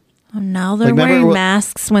 Oh, now they're Like, remember wearing what-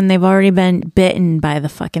 masks when they've already been bitten by the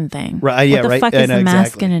fucking thing. Right, yeah, what the right. fuck I is know, the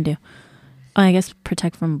mask exactly. gonna do? Oh, I guess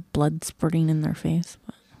protect from blood spurting in their face.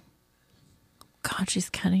 But God, she's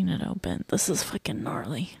cutting it open. This is fucking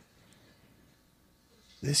gnarly.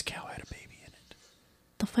 This cow had a baby in it.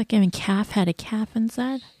 The fucking calf had a calf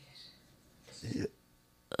inside.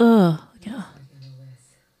 Ugh. Yeah.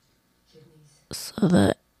 So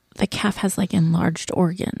the calf has like enlarged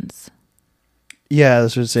organs Yeah,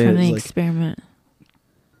 that's what it's saying. from the It's like, experiment.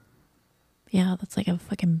 Yeah, that's like a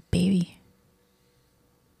fucking baby.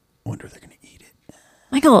 wonder if they're gonna eat it.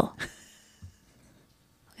 Michael!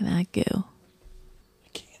 Look at that goo.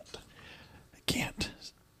 I can't.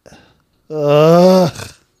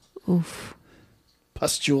 Ugh. Oof.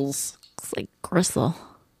 Pustules. Looks like gristle.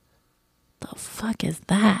 The fuck is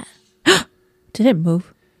that? Did it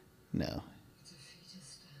move? No.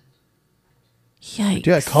 Yikes.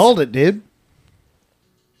 Dude, I called it, dude.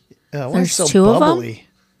 Why are you There's so two of them? bubbly?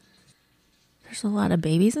 There's a lot of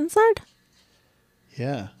babies inside?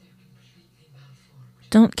 Yeah.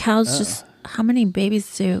 Don't cows just... How many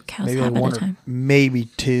babies do cows Maybe have like at one a or time? maybe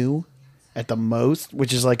two at the most,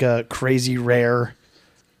 which is like a crazy rare.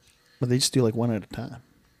 But they just do like one at a time.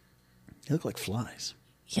 They look like flies.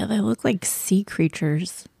 Yeah, they look like sea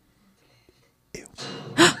creatures. Ew.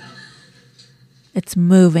 It's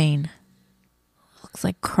moving. Looks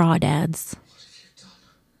like crawdads.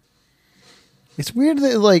 It's weird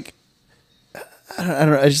that like I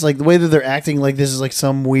don't know. I just like the way that they're acting like this is like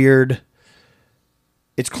some weird.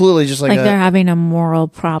 It's clearly just like They're having a moral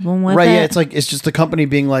problem with right. it. Yeah, it's like it's just the company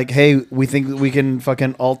being like, hey, we think that we can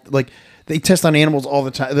fucking like they test on animals all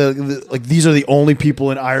the time. Like these are the only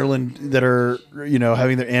people in Ireland that are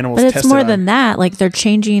having their animals. But it's tested more on. than that. Like they're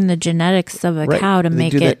changing the genetics of a Right. cow to They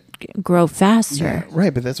make do it grow faster. Yeah,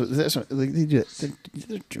 right. But that's what like, they do.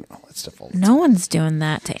 They're doing all that stuff all the time. No one's doing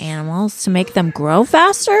that to animals to make them grow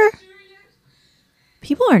faster.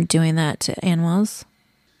 People aren't doing that to animals.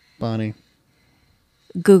 Bonnie.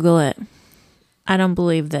 Google it. I don't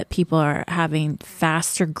believe that people are having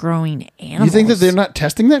faster growing animals. You think that they're not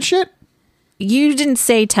testing that shit? You didn't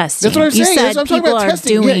say testing. That's what I'm you saying. said That's what I'm talking people about, are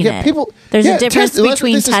testing. doing Yeah, it. people- There's yeah, a difference that's what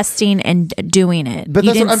between this is. testing and doing it. But you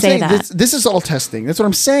that's didn't what I'm say saying. that. This is all testing. That's what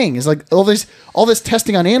I'm saying. Is like all this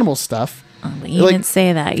testing on animal stuff. But you like- didn't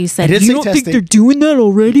say that. You said did you say don't think testing. they're doing that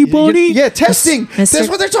already, buddy. Yeah, testing. Mr. That's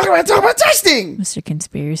what they're talking about. Talking about testing. Mr.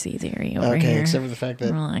 Conspiracy Theory over Okay, here. except for the fact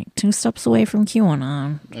that We're like 2 steps away from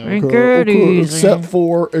QAnon. Take Okay, it okay, easy. except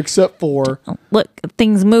for Oh, look,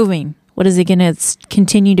 things moving. What is it going to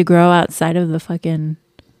continue to grow outside of the fucking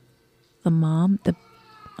the mom?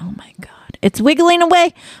 Oh my god, it's wiggling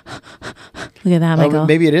away. Look at that, Michael.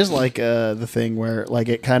 maybe it is like the thing where like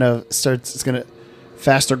it kind of starts. It's gonna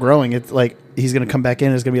faster growing. It's like he's gonna come back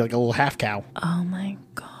in. It's gonna be like a little half cow. Oh my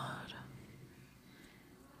god,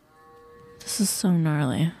 this is so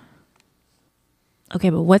gnarly. Okay,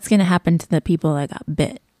 but what's going to happen to the people that got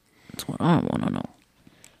bit? That's what I want to know.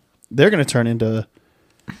 They're gonna turn into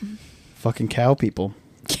fucking cow people.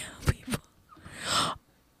 People.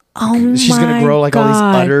 Oh She's my gonna grow like all these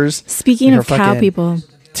God. udders. Speaking and her of cow fucking people,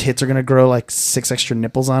 tits are gonna grow like 6 extra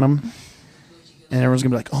nipples on them, and everyone's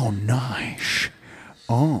gonna be like, "Oh, nice,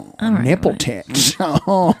 oh, All right, nipple right. tits."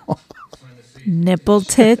 Oh, nipple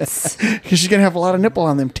tits. because she's gonna have a lot of nipple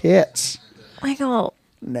on them tits. Michael,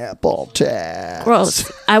 Napaltats.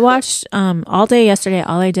 Gross. I watched all day yesterday.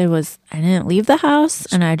 All I did was I didn't leave the house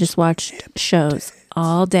and I just watched shows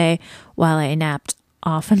all day while I napped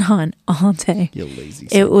off and on all day. You lazy.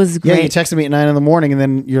 It was great. Yeah, you texted me at 9 a.m.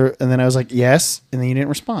 and then I was like, yes, and then you didn't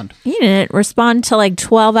respond. You didn't respond till like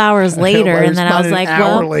 12 hours later, and then I was like,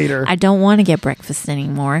 well, later. I don't want to get breakfast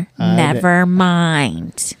anymore. Never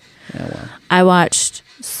mind. Yeah, well, I watched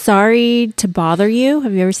Sorry to Bother You.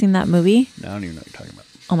 Have you ever seen that movie? I don't even know what you're talking about.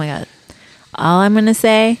 Oh my God. All I'm going to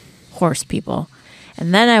say, horse people.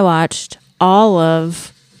 And then I watched all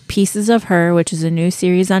of Pieces of Her, which is a new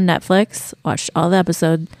series on Netflix. Watched all the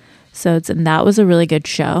episodes, and that was a really good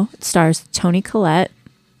show. It stars Toni Collette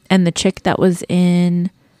and the chick that was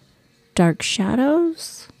in Dark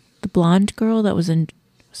Shadows, the blonde girl that was in,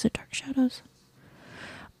 was it Dark Shadows?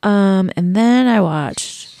 And then I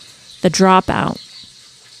watched The Dropout,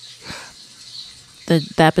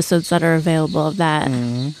 the episodes that are available of that.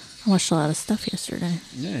 I watched a lot of stuff yesterday.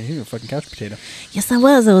 Yeah, you're a fucking couch potato. Yes, I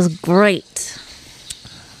was. It was great.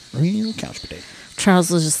 Real couch potato.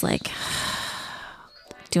 Charles was just like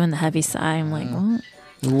doing the heavy sigh. I'm like,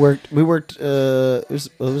 what? We worked. It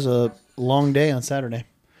was a long day on Saturday,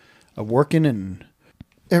 working and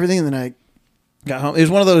everything. And then I got home. It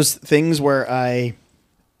was one of those things where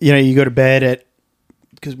you go to bed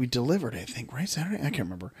because we delivered, I think, right, Saturday. I can't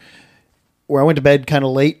remember. Where I went to bed kind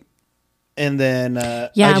of late. And then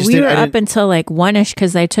we were up until like 1-ish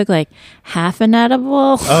because I took like half an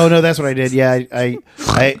edible. Oh no, that's what I did. Yeah, I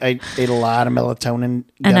ate a lot of melatonin gummies.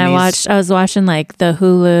 And I was watching like the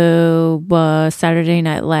Hulu Saturday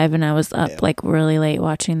Night Live, and I was up like really late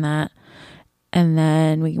watching that. And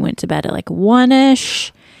then we went to bed at like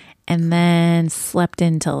 1-ish, and then slept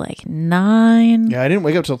until like 9. Yeah, I didn't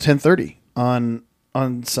wake up till 10:30 on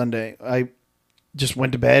Sunday. I just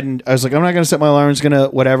went to bed and I was like, I'm not going to set my alarm. I'm just going to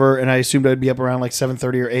whatever. And I assumed I'd be up around like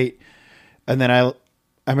 7:30 or 8. And then I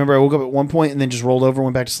remember I woke up at one point and then just rolled over and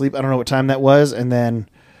went back to sleep. I don't know what time that was. And then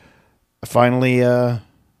I finally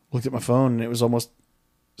looked at my phone and it was like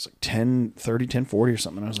 10:30, 10:40 or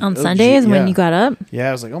something. I was like, on Sunday is when you got up? Yeah.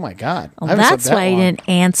 I was like, oh my God. Well, that's why you didn't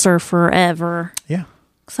answer forever. Yeah.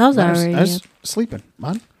 Because I was sleeping,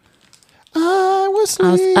 man. I was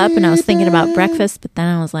up and I was thinking about breakfast, but then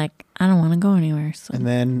I was like, I don't want to go anywhere. So. And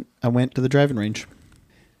then I went to the driving range.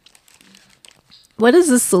 What is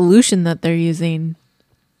the solution that they're using?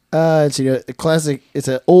 It's a classic. It's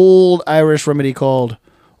an old Irish remedy called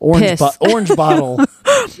orange bottle.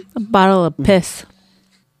 A bottle of piss.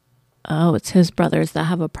 Oh, it's his brothers that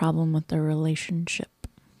have a problem with their relationship.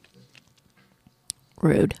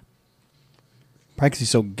 Rude. Probably because he's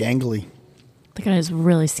so gangly. The guy is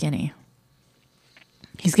really skinny.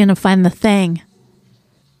 He's going to find the thing.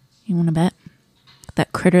 You want to bet?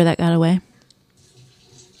 That critter that got away?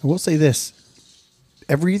 I will say this.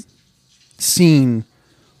 Every scene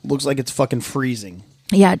looks like it's fucking freezing.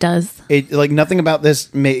 Yeah, it does. Like nothing about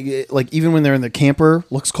this, like even when they're in the camper,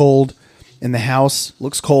 looks cold. In the house,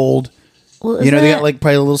 looks cold. Well, they got like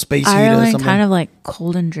probably a little space heat or something. Kind of like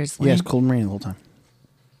cold and drizzly. Yeah, it's cold and rainy the whole time.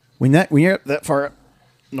 When you're that far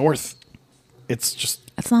north, it's just...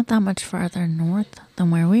 It's not that much farther north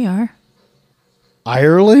than where we are.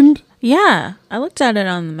 Ireland? Yeah, I looked at it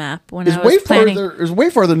on the map when I was planning. It's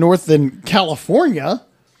way farther north than California.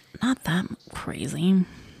 Not that crazy.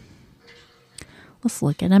 Let's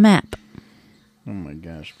look at a map. Oh my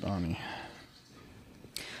gosh, Bonnie.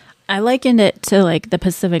 I likened it to like the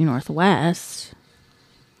Pacific Northwest.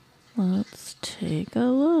 Let's take a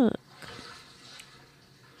look.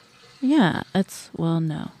 Yeah,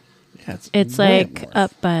 no. Yeah, it's like north.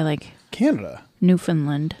 Up by like Canada,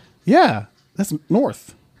 Newfoundland. Yeah, that's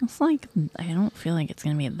north. It's like I don't feel like it's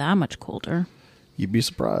gonna be that much colder. You'd be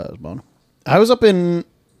surprised, Bon. I was up in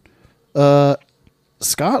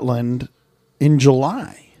Scotland in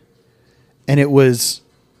July, and it was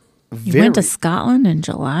You went to Scotland in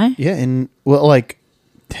July? Yeah, like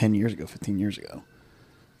 10 years ago, 15 years ago,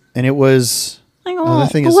 and it was. Like,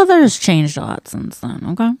 the weather has changed a lot since then.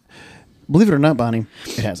 Okay. Believe it or not, Bonnie,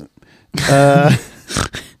 it hasn't. And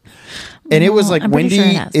it was like windy.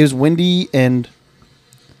 Sure it was windy, and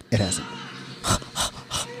it hasn't.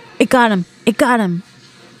 It got him.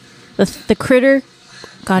 The critter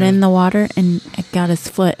got in the water, and it got his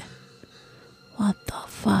foot. What the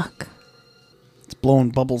fuck? It's blowing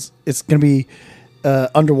bubbles. It's gonna be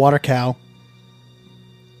underwater cow.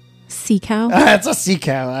 Sea cow? It's a sea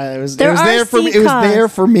cow. It was there for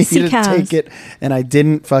me to take it, and I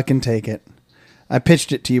didn't fucking take it. I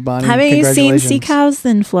pitched it to you, Bonnie. Haven't you seen sea cows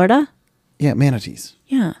in Florida? Yeah, manatees.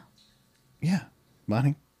 Yeah. Yeah,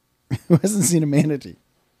 Bonnie. Who hasn't seen a manatee?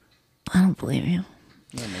 I don't believe you.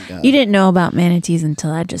 Oh my God. You didn't know about manatees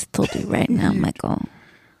until I just told you right now, Michael.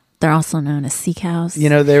 They're also known as sea cows. You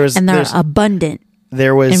know, they're abundant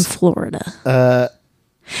in Florida.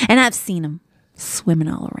 And I've seen them swimming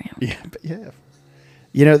all around. Yeah.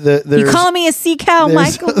 You know, you calling me a sea cow,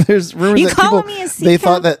 Michael? There's rumors you that calling me a sea they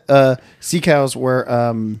cow? thought that sea cows were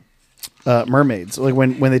mermaids. Like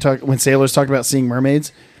when sailors talked about seeing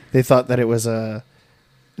mermaids, they thought that it was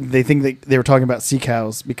they think they were talking about sea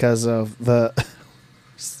cows because of the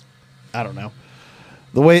I don't know.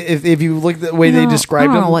 The way if you look at the way they described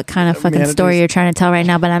them. I don't know what kind of fucking manatees. story you're trying to tell right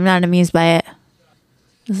now, but I'm not amused by it.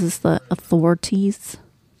 This is the authorities.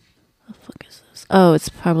 What the fuck is this? Oh, it's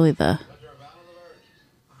probably the...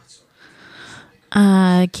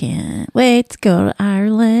 I can't wait to go to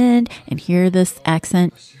Ireland and hear this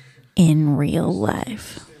accent in real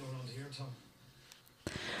life.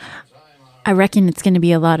 I reckon it's going to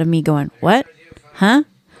be a lot of me going, what? Huh?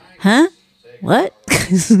 Huh? What?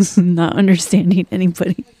 Not understanding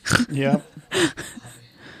anybody. Yeah.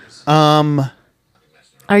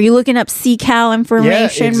 Are you looking up sea cow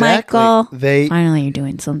information, yeah, exactly. Michael? Finally you're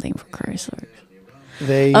doing something for Christ's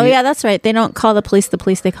sake. Oh yeah, that's right. They don't call the police,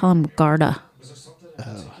 they call them Garda.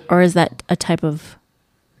 Oh. Or is that a type of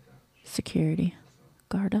security?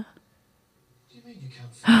 Garda?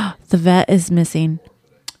 The vet is missing.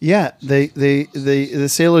 Yeah, the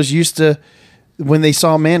sailors used to, when they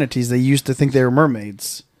saw manatees, they used to think they were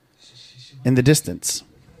mermaids in the distance.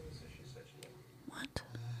 What?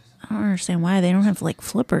 I don't understand why. They don't have, like,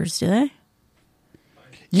 flippers, do they?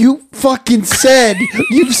 You fucking said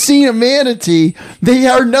you've seen a manatee. They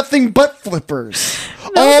are nothing but flippers.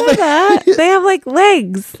 That. They have, like,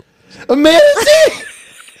 legs. A manatee?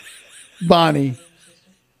 Bonnie.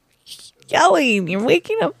 Yelling. You're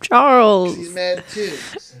waking up Charles. She's mad, too.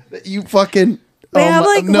 You fucking... They have,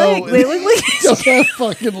 like, legs. They look like... Don't have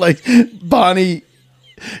fucking, like, Bonnie...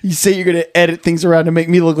 You say you're going to edit things around to make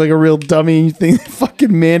me look like a real dummy, and you think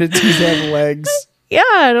fucking manatees have legs.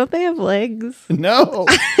 Yeah, don't they have legs? No.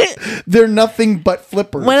 They're nothing but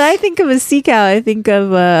flippers. When I think of a sea cow, I think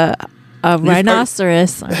of a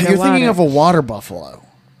rhinoceros. You're thinking of a water buffalo.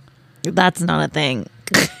 That's not a thing.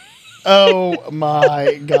 Oh,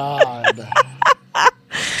 my God.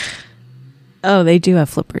 Oh, they do have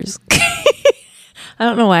flippers. I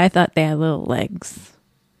don't know why I thought they had little legs.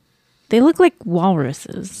 They look like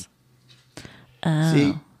walruses. Oh.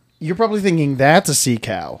 See, you're probably thinking that's a sea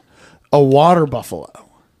cow. A water buffalo.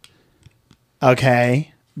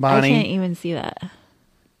 Okay, Bonnie. I can't even see that.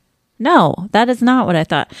 No, that is not what I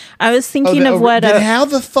thought. I was thinking of what how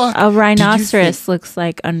the fuck a rhinoceros looks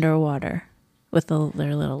like underwater with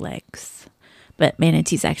their little legs. But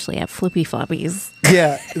manatees actually have flippy floppies.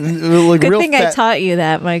 Yeah. Like Good thing I taught you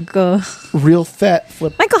that, Michael. Real fat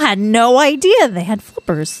flip. Michael had no idea they had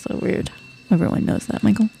flippers. So weird. Everyone knows that,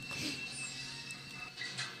 Michael.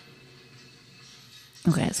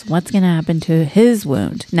 Okay, so what's going to happen to his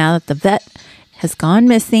wound? Now that the vet has gone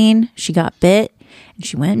missing, she got bit, and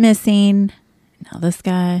she went missing. Now this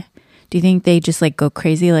guy, do you think they just like go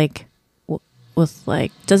crazy? Like, with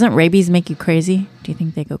like, doesn't rabies make you crazy? Do you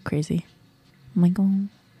think they go crazy? Michael?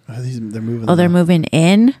 They're moving. Oh, they're moving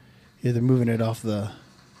in? Yeah, they're moving it off the...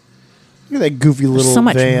 Look at that goofy little There's so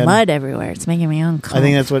much van. mud everywhere. It's making me uncomfortable. I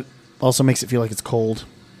think that's what also makes it feel like it's cold.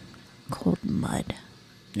 Cold mud.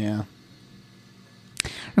 Yeah.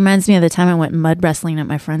 Reminds me of the time I went mud wrestling at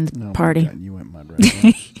my friend's party. God, you went mud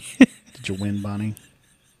wrestling. Did you win, Bonnie?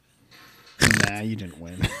 Nah, you didn't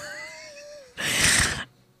win.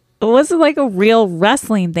 It wasn't like a real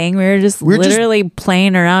wrestling thing. We were just literally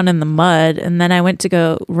playing around in the mud. And then I went to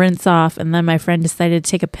go rinse off. And then my friend decided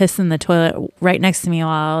to take a piss in the toilet right next to me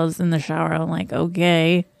while I was in the shower. I'm like,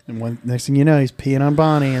 okay. And next thing you know, he's peeing on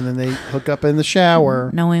Bonnie. And then they hook up in the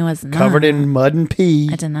shower. No, he was not. Covered in mud and pee.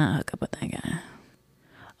 I did not hook up with that guy.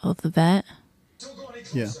 Oh, the vet?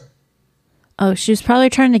 Yeah. Oh, she was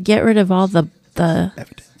probably trying to get rid of all the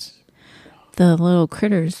evidence. The little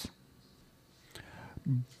critters.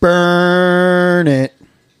 Burn it.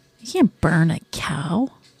 You can't burn a cow.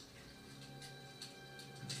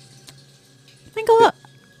 Michael,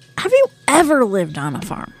 have you ever lived on a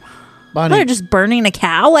farm? Bonnie, They're just burning a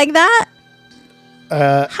cow like that?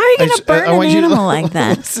 How are you going to burn an animal like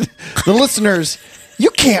that? The listeners, you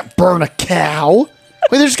can't burn a cow.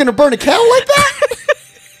 Wait, they're just going to burn a cow like that?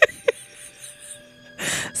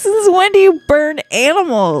 Since when do you burn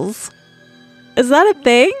animals? Is that a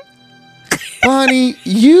thing? Bonnie,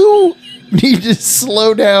 you need to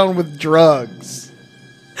slow down with drugs.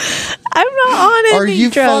 I'm not on any Are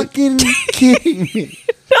you drugs. fucking kidding me?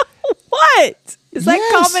 No, what? Is that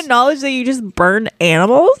common knowledge that you just burn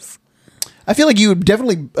animals? I feel like you would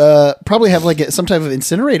definitely probably have like some type of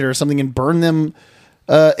incinerator or something and burn them.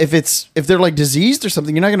 If they're like diseased or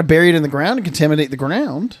something, you're not going to bury it in the ground and contaminate the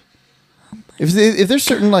ground. If there's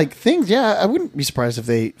certain like things, yeah, I wouldn't be surprised if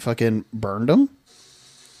they fucking burned them.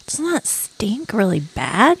 Doesn't that stink really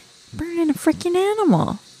bad? Burning a freaking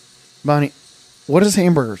animal. Bonnie, what does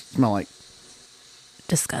hamburger smell like?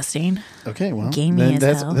 Disgusting. Okay, well, Gamey then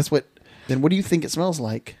as hell. that's what. Then what do you think it smells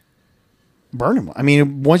like? Burning. I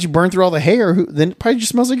mean, once you burn through all the hair, then it probably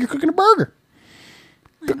just smells like you're cooking a burger.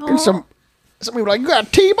 Cooking some people like, you got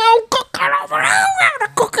a T-bone cookout over there. We got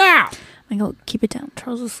a cookout. Michael, keep it down.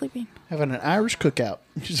 Charles is sleeping. Having an Irish cookout.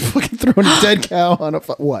 Just fucking throwing a dead cow on a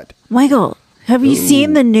what? Michael, have you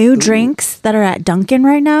seen the new drinks that are at Dunkin'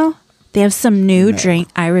 right now? They have some new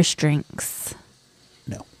Irish drinks.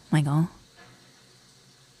 No. Michael.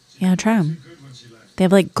 Yeah, try them. They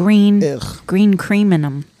have like green cream in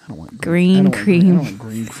them. I don't want green cream. I don't want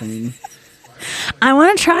green cream. I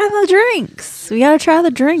want to try the drinks. We got to try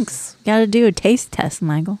the drinks. We got to do a taste test,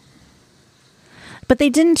 Michael. But they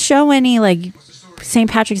didn't show any like St.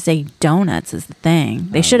 Patrick's Day donuts is the thing.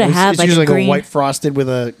 They should have had it's like usually green. like a white frosted with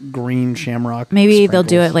a green shamrock. Maybe they'll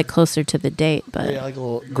do sprinkles. it like closer to the date, but Yeah, like a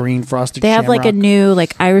little green frosted. they have like a shamrock. new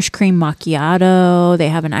like Irish cream macchiato. They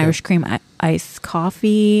have an Irish cream iced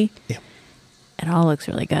coffee. Yeah. It all looks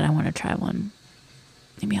really good. I want to try one.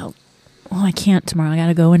 Maybe I'll. Well, I can't tomorrow. I got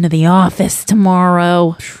to go into the office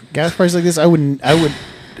tomorrow. Gas prices like this, I would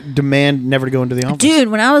demand never to go into the office. Dude,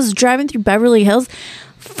 when I was driving through Beverly Hills,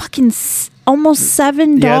 fucking almost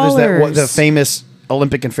 $7. Yeah, there's that the famous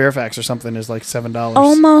Olympic in Fairfax or something is like $7.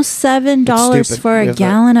 Almost $7 stupid. for We a have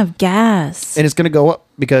gallon of gas. And it's going to go up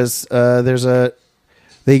because we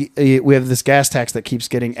have this gas tax that keeps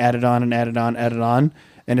getting added on,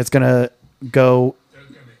 and it's going to go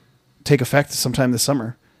take effect sometime this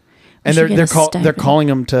summer. And should get a they're stipend. calling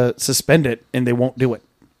them to suspend it, and they won't do it.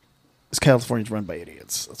 Because California's run by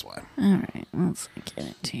idiots. That's why. All right, let's get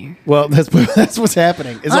into here. Well, that's what's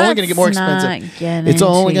happening. It's only going to get more expensive. It's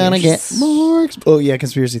only going to get more. Oh yeah,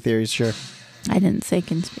 conspiracy theories. Sure. I didn't say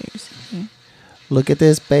conspiracy. Look at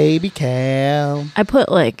this baby cow. I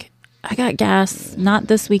got gas not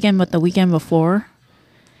this weekend, but the weekend before.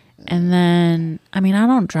 And then, I mean, I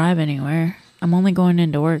don't drive anywhere. I'm only going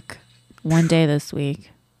into work one day this week.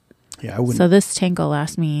 Yeah, I wouldn't. So this tank will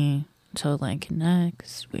last me until like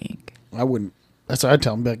next week. I wouldn't. That's what I'd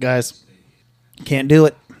tell them. But guys, can't do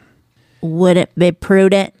it. Would it be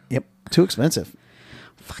prudent? Yep, too expensive.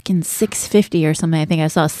 Fucking $6.50 or something. I think I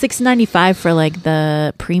saw $6.95 for like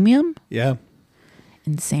the premium. Yeah.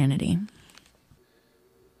 Insanity.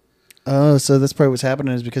 Oh, so that's probably what's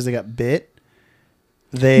happening is because they got bit.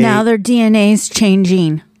 Now their DNA's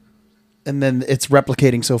changing. And then it's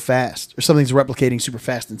replicating so fast, or something's replicating super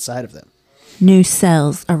fast inside of them. New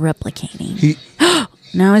cells are replicating.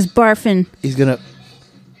 Now he's barfing.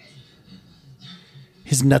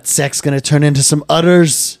 His nutsack's gonna turn into some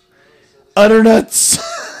udders. Udder nuts.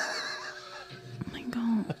 Oh my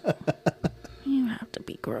God. You have to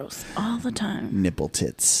be gross all the time. Nipple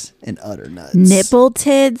tits and udder nuts. Nipple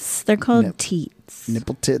tits? They're called teats.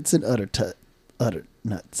 Nipple tits and udder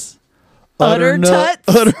nuts. Udder tuts?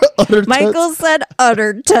 Udder Michael tuts. said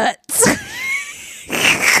udder tuts.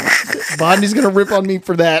 Bonnie's gonna rip on me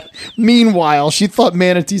for that. Meanwhile, she thought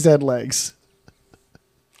manatees had legs.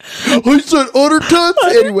 I said udder tuts.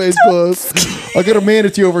 Anyways, buzz. I got a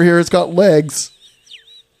manatee over here. It's got legs.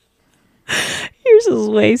 Yours is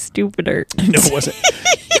way stupider. No, it wasn't.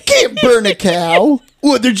 You can't burn a cow.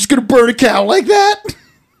 What? They're just gonna burn a cow like that?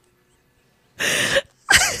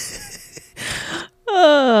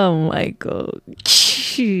 Oh, Michael.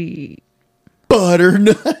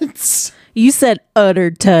 Butternuts. You said udder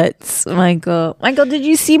tuts, Michael. Michael, did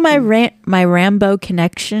you see my Rambo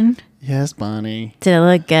connection? Yes, Bonnie. Did it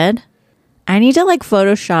look good? I need to like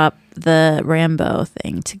Photoshop the Rambo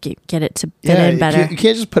thing to get it to fit in better. You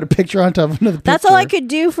can't just put a picture on top of another picture. That's all I could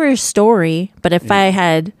do for a story. But if I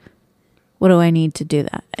had, what do I need to do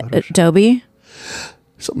that? Adobe?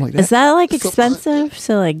 Something like that. Is that like expensive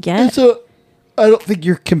to like get? I don't think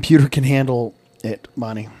your computer can handle it,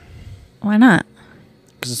 Bonnie. Why not?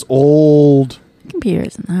 Because it's old. Computer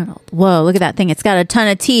isn't that old. Whoa, look at that thing. It's got a ton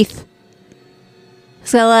of teeth.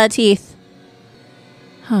 It's got a lot of teeth.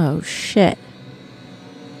 Oh, shit.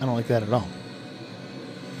 I don't like that at all.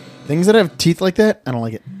 Things that have teeth like that, I don't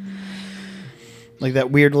like it. Like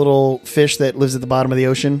that weird little fish that lives at the bottom of the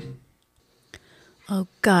ocean. Oh,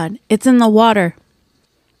 God. It's in the water.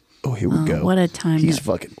 Oh, here we go. What a time. He's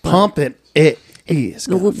fucking pumping it. He is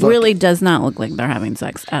It really does not look like they're having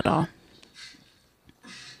sex at all.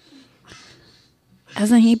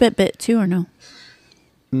 Hasn't he bit too or no?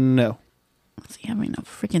 No. Is he having a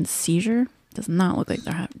freaking seizure? Does not look like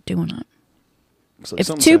they're doing it. So If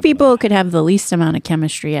something's two happening. people could have the least amount of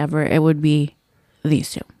chemistry ever, it would be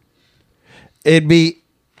these two. It'd be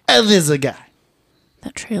there's a guy.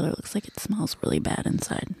 That trailer looks like it smells really bad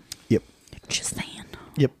inside. Yep. Just saying.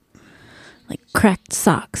 Yep. Like cracked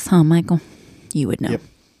socks, huh, Michael? You would know. Yep.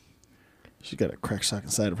 She's got a cracked sock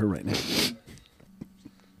inside of her right now.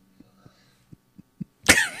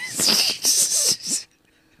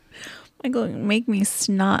 Michael, you make me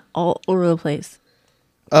snot all over the place.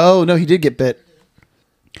 Oh no, he did get bit.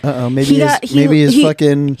 Maybe He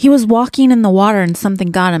fucking. He was walking in the water and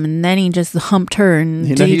something got him, and then he just humped her. And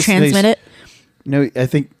did he transmit it? No, I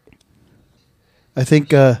think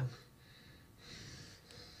the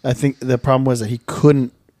problem was that he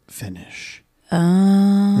couldn't finish.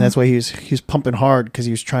 And that's why he was pumping hard because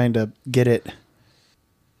he was trying to get it.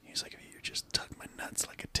 He's like, if you just tug my nuts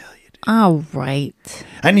like I tell you to. All right.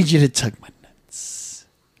 I need you to tug my nuts.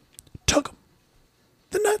 Tug them.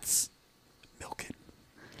 The nuts. Milk it.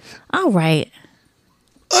 All right.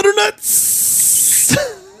 Utter nuts.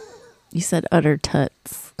 You said utter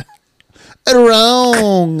tuts.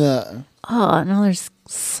 Wrong. Oh, no, there's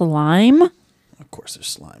slime. Of course there's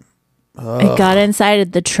slime. It got inside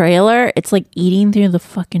of the trailer. It's like eating through the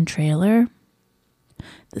fucking trailer.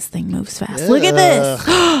 This thing moves fast. Look at this.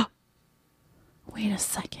 Wait a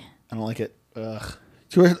second. I don't like it. Ugh.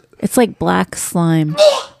 It's like black slime.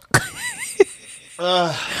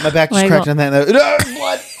 My back just Like, cracked on that.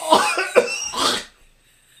 Blood.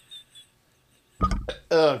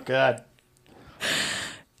 Oh, God.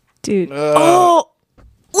 Dude. Oh,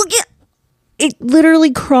 look at it.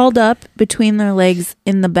 Literally crawled up between their legs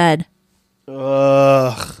in the bed.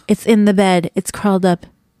 Ugh. It's in the bed. It's crawled up.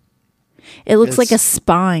 It looks like a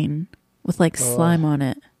spine with like slime on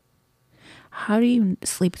it. How do you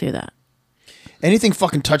sleep through that? Anything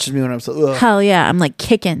fucking touches me when I'm so. Ugh. Hell yeah. I'm like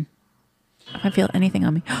kicking. If I feel anything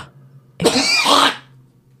on me.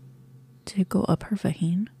 Did it go up her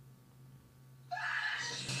vagina?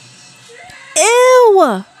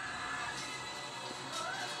 Ew!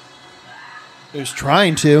 It was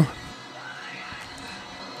trying to.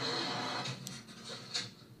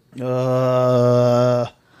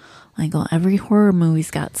 Michael, every horror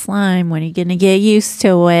movie's got slime. When are you gonna get used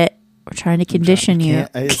to it? We're trying to condition you.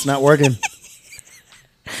 It's not working.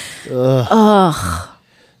 Ugh.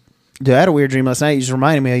 Dude, I had a weird dream last night. You just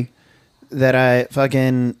reminded me that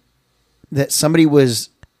that somebody was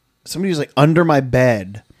like under my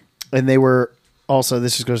bed, and they were also.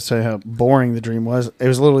 This just goes to tell you how boring the dream was. It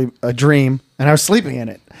was literally a dream, and I was sleeping in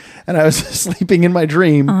it, and I was sleeping in my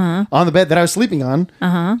dream on the bed that I was sleeping on.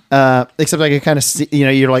 Except I could kind of see. You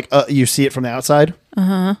know, you're like you see it from the outside.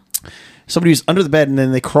 Somebody was under the bed, and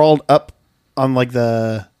then they crawled up on like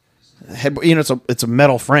the head. You know, it's a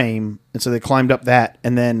metal frame, and so they climbed up that,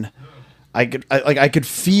 and then. I could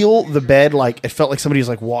feel the bed, like it felt like somebody was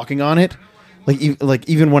like walking on it, like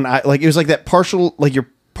even when it was like that partial, like you're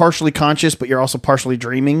partially conscious but you're also partially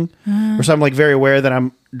dreaming, or so I'm like very aware that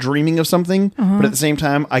I'm dreaming of something, but at the same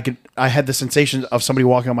time I had the sensation of somebody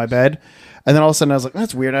walking on my bed, and then all of a sudden I was like,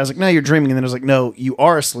 that's weird. I was like, no, you're dreaming, and then I was like, no, you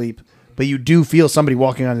are asleep, but you do feel somebody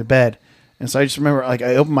walking on the bed, and so I just remember like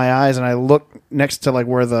I opened my eyes and I looked next to like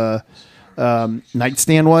where the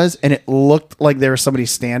nightstand was, and it looked like there was somebody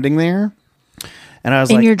standing there. And I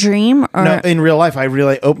was in your dream, or no, in real life, I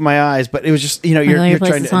really opened my eyes, but it was just, you know, you're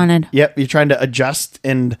trying to, haunted. Yep, you're trying to adjust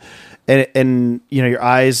and you know, your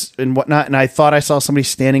eyes and whatnot. And I thought I saw somebody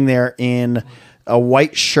standing there in a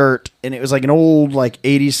white shirt, and it was like an old like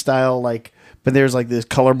 80s style, like, but there's like these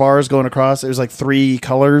color bars going across. It was like 3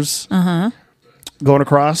 colors going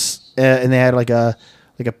across, and they had like a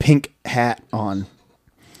pink hat on.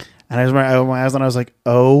 And I opened my eyes and I was like,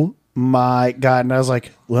 oh my God. And I was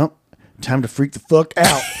like, well, time to freak the fuck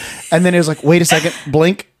out. And then it was like, wait a second,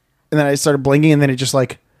 blink. And then I started blinking, and then it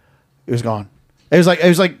was gone. I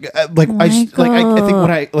think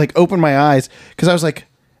when I like opened my eyes, because I was like,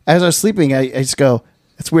 as I was sleeping, I just go,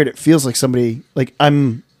 that's weird. It feels like somebody, like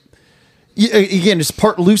again, just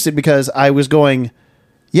part lucid, because I was going,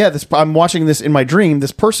 yeah, I'm watching this in my dream,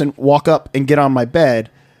 this person walk up and get on my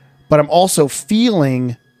bed, but I'm also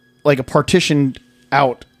feeling like a partitioned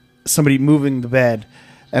out somebody moving the bed.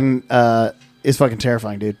 And it's fucking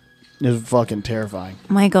terrifying, dude. It's fucking terrifying.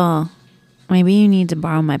 Michael, maybe you need to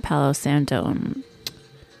borrow my Palo Santo and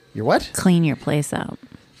Your what? clean your place out.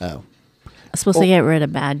 Oh. I'm supposed to get rid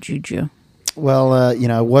of bad juju. Well, you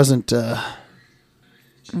know, I wasn't...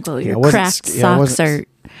 Uncle, your cracked socks are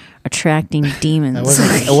attracting demons.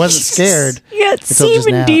 I wasn't scared. You got until just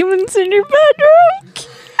semen now. demons in your bedroom.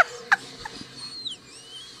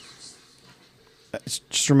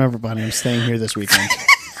 Just remember, Bonnie, I'm staying here this weekend.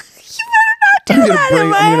 Do that in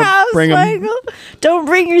my house, Michael. Don't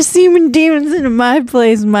bring your semen demons into my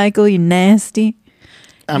place, Michael. You nasty.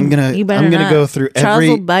 I'm gonna go through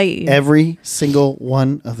every single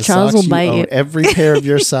one of the Charles socks you bite own, you. every pair of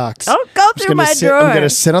your socks. Don't go through my drawer. I'm gonna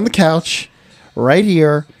sit on the couch right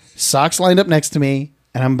here, socks lined up next to me,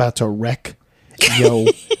 and I'm about to wreck yo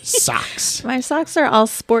socks. My socks are all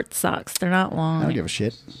sports socks. They're not long. I don't give a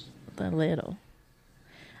shit. They're little.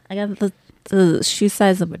 I got the shoe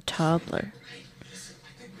size of a toddler.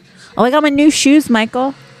 Oh, I got my new shoes,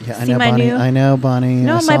 Michael. Yeah, I know, Bonnie. I know, Bonnie.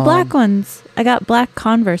 No, my black ones. I got black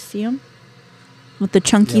Converse. See them? With the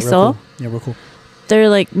chunky sole. Cool. Yeah, real cool. They're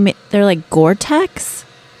like Gore-Tex.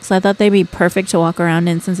 So I thought they'd be perfect to walk around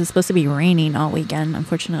in since it's supposed to be raining all weekend,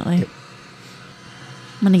 unfortunately. Yep.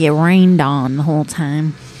 I'm going to get rained on the whole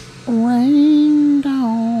time. Rained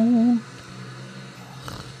on.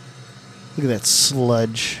 Look at that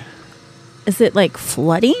sludge. Is it like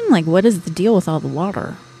flooding? Like, what is the deal with all the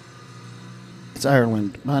water? It's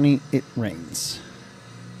Ireland. Bonnie, it rains.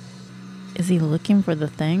 Is he looking for the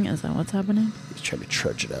thing? Is that what's happening? He's trying to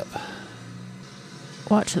trudge it up.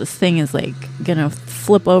 Watch, this thing is like gonna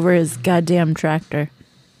flip over his goddamn tractor.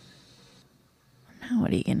 Now what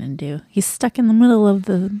are you gonna do? He's stuck in the middle of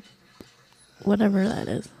the whatever that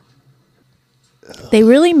is. They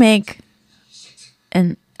really make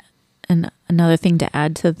and another thing to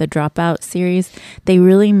add to the Dropout series, they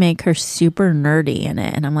really make her super nerdy in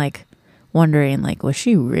it, and I'm like wondering, like, was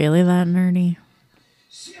she really that nerdy?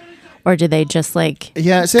 Or did they just like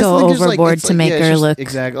go overboard to make her look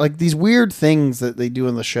exactly like these weird things that they do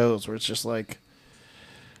in the shows where it's just like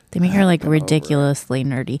they make her like ridiculously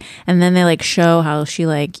nerdy, and then they like show how she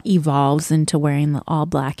like evolves into wearing the all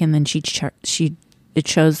black, and then it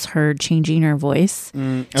shows her changing her voice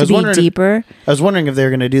to be deeper. I was wondering if they were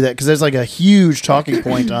going to do that because there's like a huge talking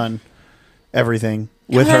point on everything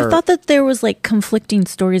with her. I thought that there was like conflicting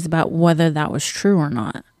stories about whether that was true or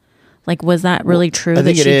not. Like, was that really true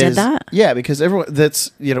that she did that? Yeah, because everyone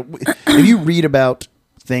if you read about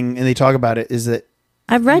thing and they talk about it, is that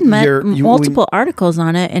I've read multiple articles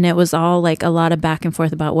on it, and it was all like a lot of back and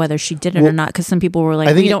forth about whether she did it or not. Because some people were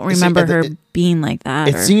like, we don't remember her being like that.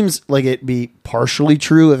 It seems like it'd be partially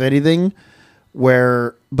true, if anything.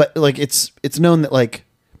 But like it's known that like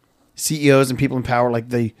CEOs and people in power, like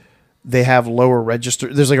they have lower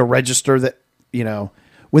register. There's like a register that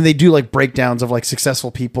when they do like breakdowns of like successful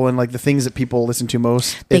people and like the things that people listen to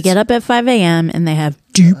most, they get up at 5 a.m. and they have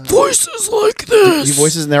deep voices like this. Deep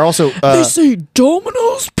voices, and they're also they say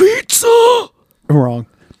Domino's Pizza. Wrong.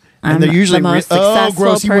 And they're usually the most successful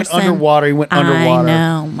gross. He went underwater. I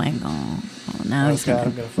know, Michael. Oh, now he's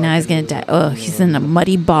gonna die. Oh, he's in a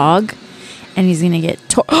muddy bog, and he's gonna get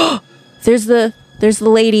torn. There's the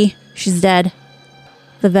lady. She's dead.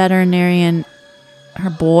 The veterinarian, her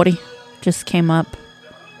body just came up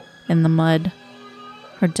in the mud.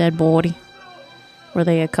 Her dead body. Were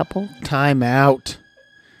they a couple? Time out.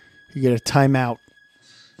 You get a timeout.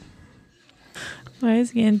 Why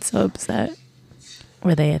is he getting so upset?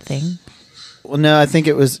 Were they a thing? Well, no, I think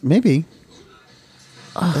it was maybe.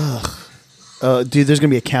 Ugh. Dude, there's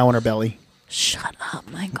gonna be a cow in her belly. Shut up,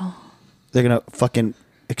 Michael. They're gonna fucking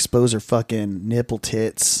expose her fucking nipple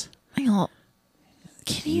tits. Michael,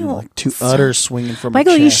 can you like two udders swinging from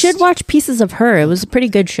Michael, her chest. you should watch Pieces of Her. It was a pretty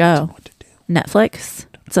good show. Netflix.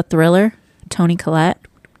 It's a thriller. Toni Collette.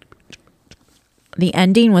 The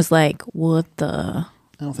ending was like, what the?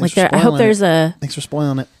 I hope there's a. Thanks for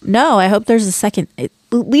spoiling it. No, I hope there's a second. It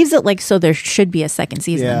leaves it like so there should be a second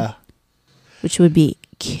season. Yeah. Which would be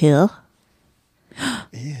kill.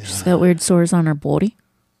 Ew. She's got weird sores on her body.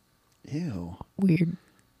 Ew. Weird.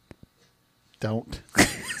 Don't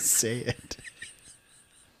say it.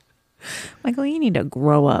 Michael, you need to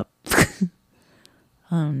grow up.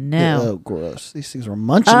 Oh, no. Oh, gross. These things were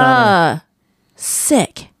munching on her.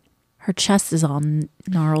 Sick. Her chest is all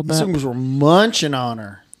gnarled These up. things were munching on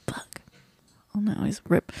her. Fuck. Oh, no. He's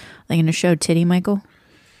ripped. Are they going to show titty, Michael?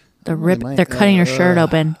 They're cutting her shirt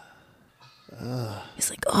open. He's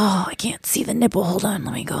like, oh, I can't see the nipple. Hold on.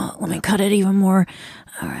 Let me go. Let me cut it even more.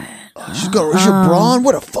 All right. She's got her bra on.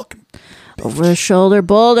 What a fucking... Over the shoulder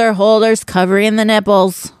boulder holders covering the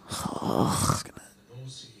nipples.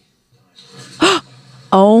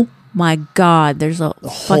 Oh my God. There's a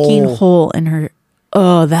fucking hole in her.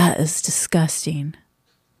 Oh, that is disgusting.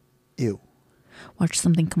 Ew. Watch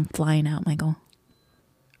something come flying out, Michael.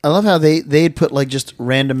 I love how they'd put like just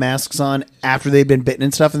random masks on after they'd been bitten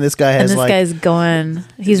and stuff, and this guy has guy's going.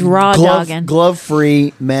 He's raw dogging. Glove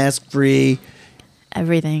free, mask free.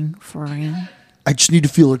 Everything for him. I just need to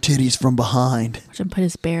feel her titties from behind. Watch him put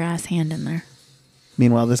his bare ass hand in there.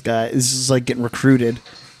 Meanwhile, this is like getting recruited.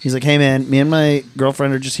 He's like, hey, man, me and my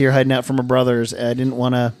girlfriend are just here hiding out from her brothers. I didn't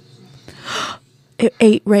want to. It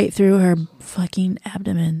ate right through her fucking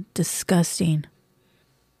abdomen. Disgusting.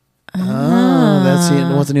 Oh, that's the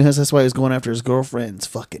wants a new house. That's why he was going after his girlfriend's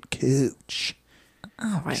fucking cooch.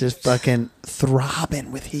 All right. Just fucking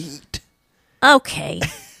throbbing with heat. Okay.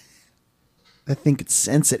 I think it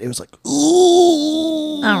sensed it. It was like,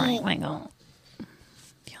 ooh. All right, Michael.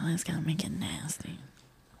 You always gotta make it nasty.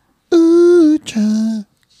 Ooh, child.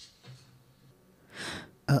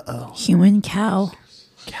 Uh-oh. Human cow.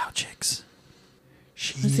 Cow chicks.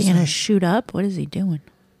 Is he gonna shoot up? What is he doing?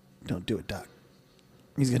 Don't do it, Doc.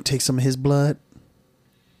 He's gonna take some of his blood.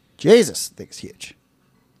 Jesus, that thing's huge.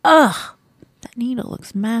 Ugh. That needle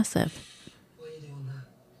looks massive. What are you doing now?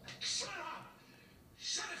 Shut up!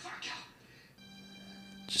 Shut the fuck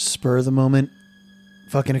up! Just spur of the moment.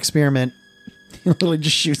 Fucking experiment. He literally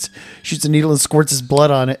just shoots a needle and squirts his blood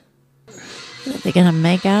on it. Are they gonna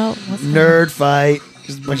make out? What's Nerd fight.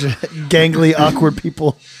 Just a bunch of gangly, awkward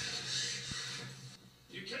people.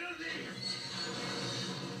 You cannot leave!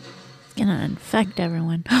 gonna infect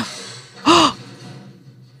everyone?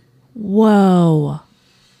 Whoa.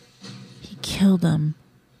 He killed him.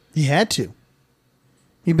 He had to.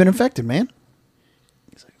 He'd been infected, man.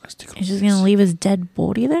 He's like, let's take a He's just look at gonna this. leave his dead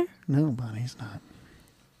body there? No, buddy, he's not.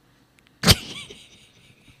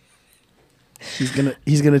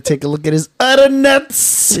 He's gonna take a look at his utter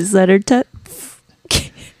nuts. Is that her tut?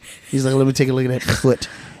 He's like, let me take a look at that foot.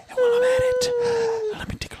 And while I'm at it, let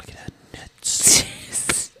me take a look at that nuts.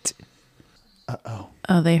 Uh-oh.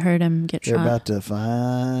 Oh, they heard him get They're shot. about to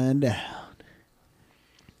find out.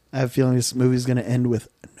 I have a feeling this movie's gonna end with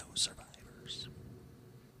no survivors.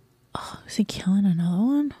 Is he killing another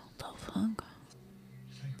one? What the fuck?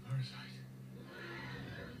 It's like a parasite.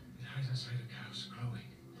 It hides inside the cows growing.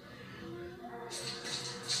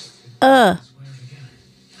 Swear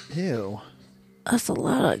it again. Ew. That's a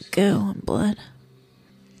lot of goo and blood.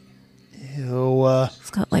 Ew. It's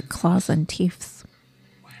got like claws and teeth.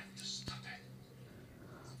 We have to stop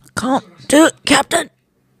it. Can't do it, Captain.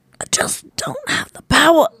 I just don't have the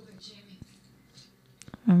power.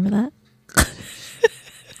 Remember that?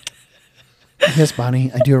 Yes,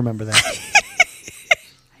 Bonnie, I do remember that.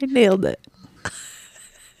 I nailed it.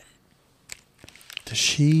 Does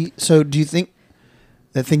she? So, do you think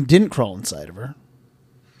that thing didn't crawl inside of her?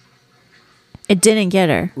 It didn't get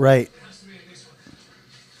her. Right.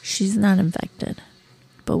 She's not infected.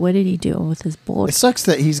 But what did he do with his body? It sucks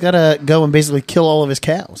that he's got to go and basically kill all of his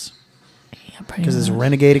cows Yeah, pretty because it's a much.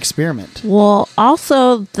 renegade experiment. Well,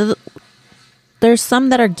 also, there's some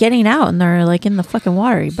that are getting out and they're like in the fucking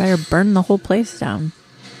water. You better burn the whole place down.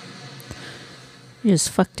 You just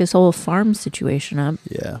fucked this whole farm situation up.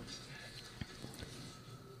 Yeah.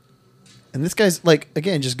 And this guy's like,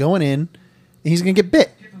 again, just going in, and he's going to get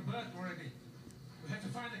bit. Give him birth already. We have to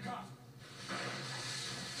find the calf.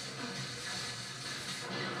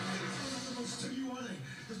 The most to you are they?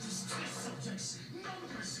 The distress subjects.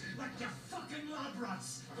 Numbers like your fucking lab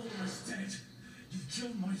rats. All is dead. You've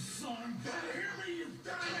killed my farm. Better hear me, you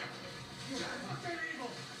damn it! You're fucking evil!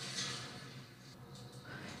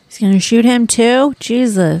 He's gonna shoot him too?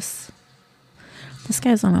 Jesus. This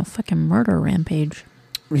guy's on a fucking murder rampage.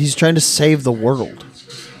 He's trying to save the world.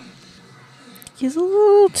 He's a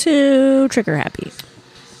little too trigger happy.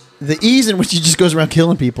 The ease in which he just goes around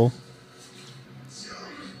killing people.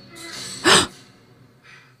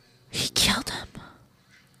 He killed him.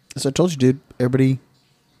 As I told you, dude. Everybody,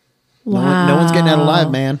 Wow. no one's getting out alive,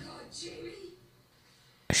 man.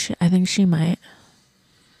 I think she might.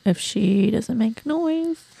 If she doesn't make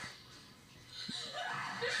noise.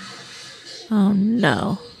 Oh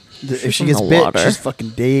no. If she in gets the bit, water. she's fucking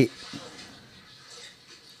dead.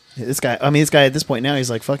 Yeah, this guy at this point now, he's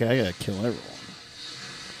like, fuck it, I gotta kill everyone.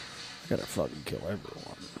 I gotta fucking kill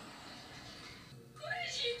everyone.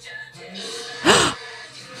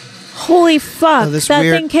 Holy fuck. Oh, this that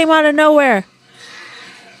weird- thing came out of nowhere.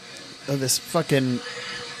 Oh, this fucking...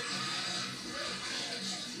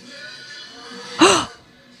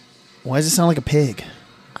 Why does it sound like a pig?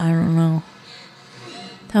 I don't know.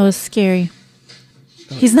 That was scary.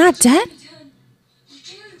 He's not dead?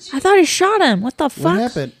 I thought he shot him. What the fuck? What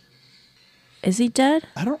happened? Is he dead?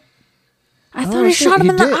 I don't... I Oh, thought he shit, shot him he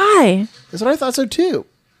in the did. eye. That's what I thought so too.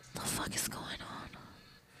 What the fuck is going on?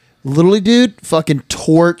 Literally, dude, fucking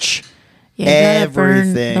torch Yeah, you gotta burn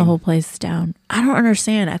everything. the whole place down. I don't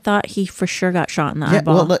understand. I thought he for sure got shot in the Yeah,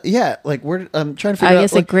 eyeball. well, yeah, like I'm trying to figure I out.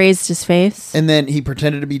 guess like, it grazed his face. and then he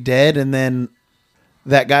pretended to be dead, and then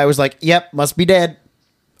that guy was like, "Yep, must be dead,"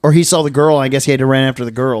 or he saw the girl. And I guess he had to run after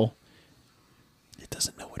the girl. It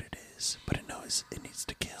doesn't know what it is, but it knows says it needs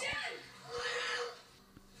to kill.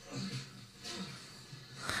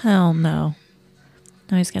 Hell no.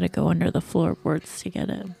 Now he's got to go under the floorboards to get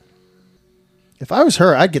it. If I was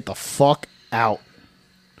her, I'd get the fuck out.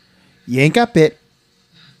 You ain't got bit.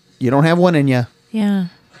 You don't have one in you. Yeah.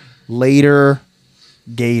 Later,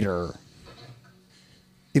 gator.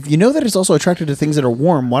 If you know that it's also attracted to things that are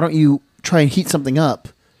warm, why don't you try and heat something up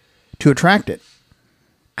to attract it?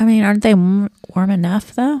 I mean, aren't they warm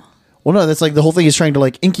enough, though? Well, no, that's like the whole thing is trying to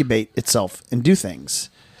like incubate itself and do things.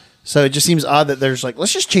 So it just seems odd that there's like,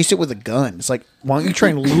 let's just chase it with a gun. It's like, why don't you try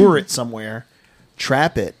and lure it somewhere,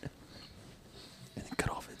 trap it, and then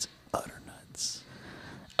cut off its utter nuts.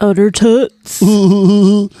 Utter toots.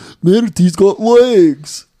 Manatee's got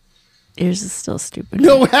legs. Yours is still stupid.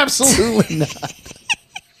 No, absolutely not.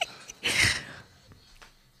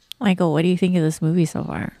 Michael, what do you think of this movie so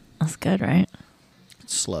far? That's good, right?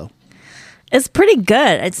 It's slow. It's pretty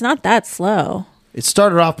good. It's not that slow. It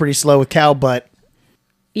started off pretty slow with cow butt.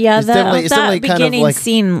 Yeah, It's definitely that kind of beginning like-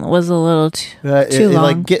 scene was a little too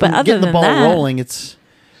long. Like but other getting the than ball that, rolling,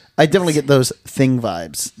 I definitely get those Thing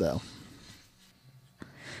vibes though.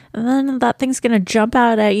 and then that thing's gonna jump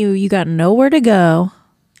out at you. You got nowhere to go.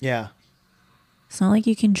 Yeah. It's not like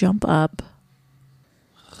you can jump up.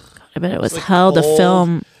 God, I bet it was like hell to cold.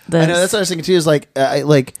 film this. I know that's what I was thinking too. Is like, it's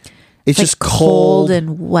like just cold.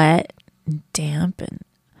 and wet and damp, and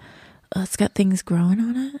it's got things growing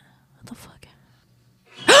on it. What the fuck?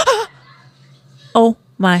 Oh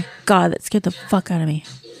my god, that scared the fuck out of me.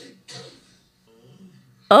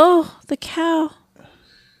 Oh, the cow.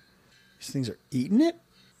 These things are eating it.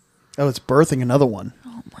 Oh, it's birthing another one.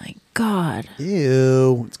 Oh my god.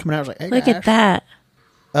 Ew! It's coming out. It's like, hey, Look gosh. at that.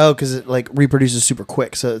 Oh, because it like reproduces super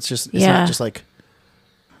quick, so it's Yeah. not just like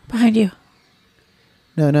Behind you.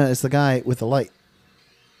 no, it's the guy with the light.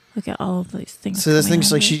 Look at all of these things. So this coming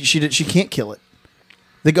thing's out like of it. she can't kill it.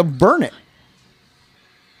 They go burn it.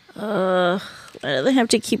 Why do they have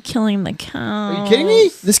to keep killing the cow? Are you kidding me?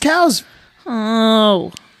 This cow's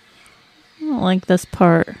Oh. I don't like this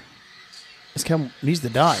part. this cow needs to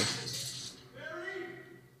die.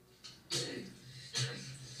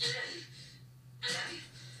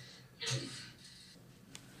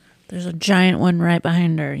 There's a giant one right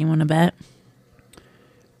behind her. You want to bet?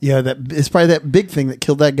 Yeah, it's probably that big thing that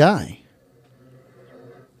killed that guy.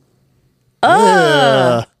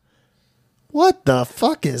 Oh! What the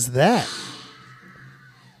fuck is that?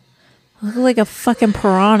 Look like a fucking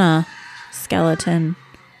piranha skeleton.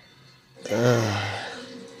 That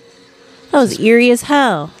was eerie as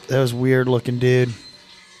hell. That was weird looking, dude.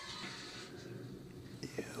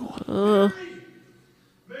 Ugh.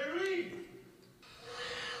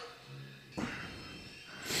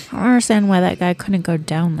 I don't understand why that guy couldn't go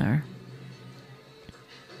down there.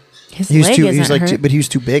 His He was leg too. isn't He was like, hurt. but he was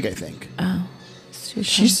too big. I think. It's too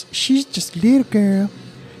She's just a little girl.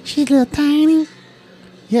 She's a little tiny.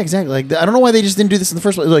 Yeah, exactly. Like I don't know why they just didn't do this in the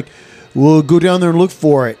first place. Like, we'll go down there and look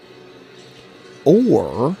for it.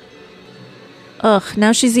 Or Ugh,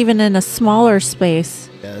 now she's even in a smaller space.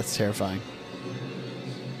 yeah, that's terrifying.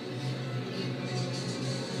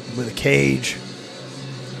 With a cage.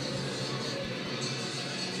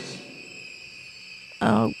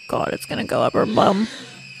 Oh god, it's gonna go up her bum.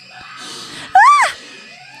 Ah!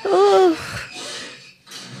 Ugh.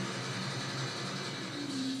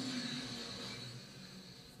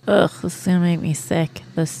 Ugh, this is gonna make me sick.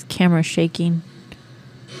 This camera shaking.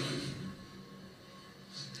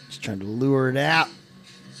 Just trying to lure it out.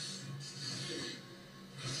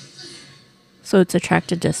 So it's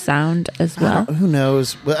attracted to sound as well. Who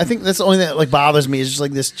knows? But I think that's the only thing that like bothers me is just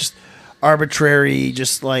like this, just arbitrary,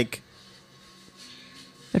 just like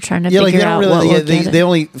They're trying to yeah, like figure they don't out really. what Yeah, will get it. they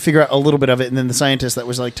only figure out a little bit of it, and then the scientist that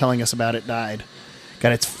was like telling us about it died,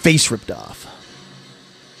 got its face ripped off.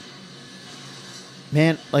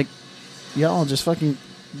 Man, like y'all just fucking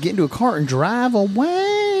get into a car and drive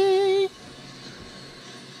away.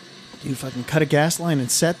 You fucking cut a gas line and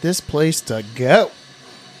set this place to go.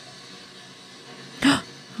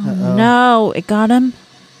 No, it got him.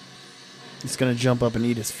 It's gonna jump up and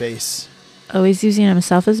eat his face. Oh, he's using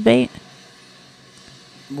himself as bait.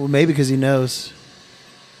 Well, maybe because he knows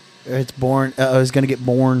it's born. It's gonna get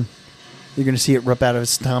born. You're gonna see it rip out of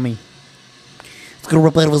his tummy. It's gonna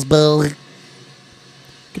rip out of his belly.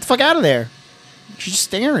 Get the fuck out of there! She's just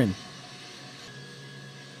staring.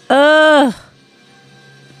 Ugh.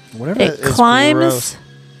 Whatever. It that is, climbs. gross.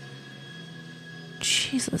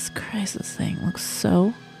 Jesus Christ, this thing looks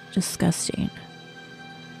so disgusting.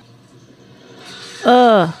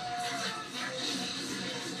 Ugh.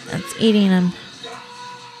 That's eating him.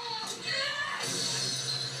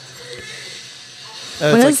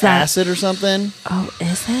 What it's is like that? acid or something, Oh,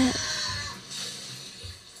 is it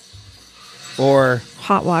or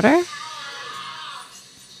hot water?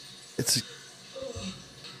 it's.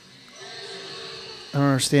 I don't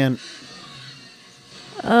understand.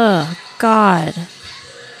 Oh God.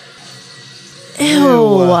 Ew.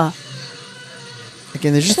 Ew.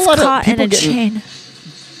 Again, there's just It's a lot of caught in people a getting. chain.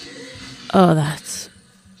 Oh, that's.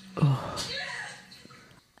 Oh.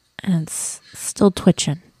 And it's still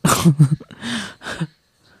twitching. I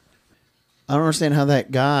don't understand how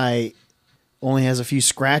that guy only has a few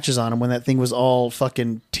scratches on him when that thing was all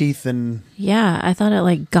fucking teeth and Yeah, I thought it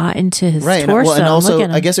like got into his right. torso. And also, Look at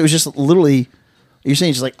him. I guess it was just literally. You're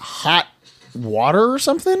saying just like hot water or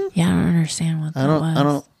something? Yeah, I don't understand what that was. I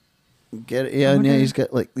don't get it. Yeah, yeah. He's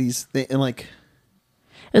got like these and like.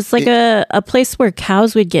 It's like a place where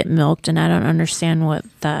cows would get milked, and I don't understand what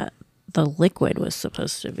the liquid was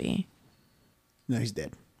supposed to be. No, he's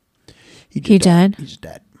dead. He died? He's just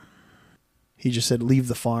dead. He just said, "Leave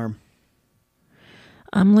the farm."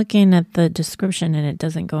 I'm looking at the description, and it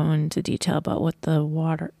doesn't go into detail about what the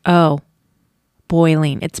water. Oh,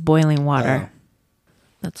 boiling. It's boiling water. Oh.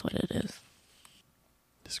 That's what it is.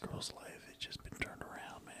 This girl's life had just been turned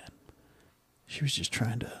around, man. She was just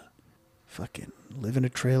trying to fucking live in a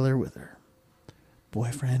trailer with her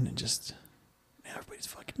boyfriend, and just now everybody's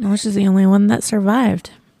fucking. No, she's the only one that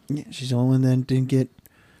survived. Yeah, she's the only one that didn't get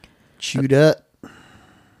chewed up.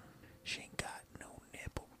 She ain't got no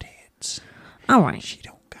nipple tits. All right. She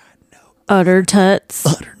don't got no Utter tuts.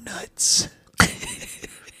 utter nuts.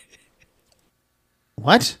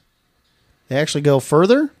 What? They actually go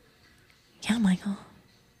further? Yeah, Michael.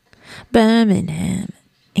 Birmingham,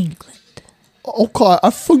 England. Okay, I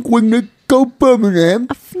think we need to go Birmingham.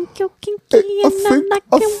 I think you're kinky and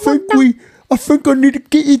I think I need to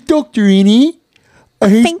get your doctor in here.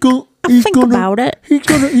 And he's think- gonna, I he's think gonna, about it.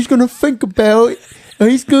 He's gonna think about it, and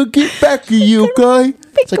he's gonna get back to you. Okay?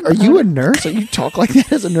 It's like, are you a nurse? Like, you talk like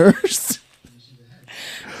that as a nurse?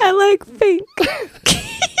 I like pink.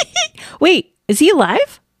 Wait, is he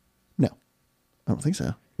alive? No, I don't think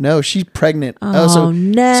so. No, she's pregnant. Oh, so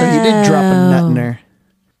no. So he did drop a nut in her.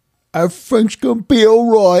 I think's gonna be all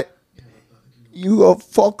right. You got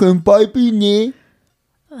fucking baby in there.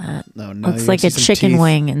 No, Looks you're like gonna a see some chicken teeth.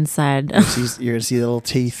 wing inside. You're gonna see the little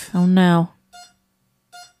teeth. Oh no.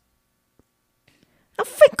 I'll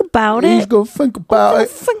think about He's it. gonna think about I'll it.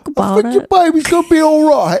 think I about think your it. baby's gonna be all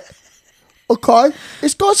right. Okay,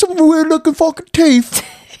 it's got some weird looking fucking teeth,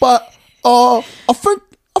 but I think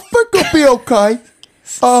it'll be okay.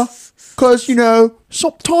 Cause you know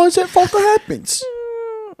sometimes that fucking happens.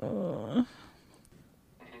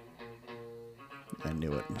 I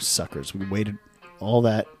knew it, suckers. We waited all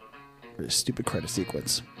that for this stupid credit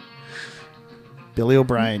sequence. Billy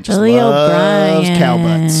O'Brien just Billy loves O'Brien. cow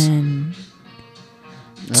butts.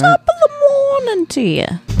 Top of the morning to you.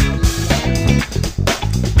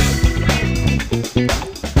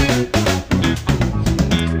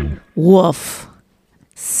 Woof.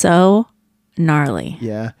 So gnarly.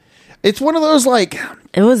 Yeah, it's one of those like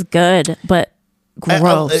It was good, but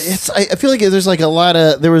gross. I feel like there's like a lot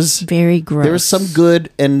of there was Very gross. there was some good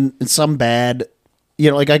and some bad. You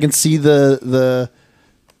know, like I can see the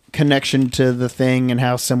connection to the thing and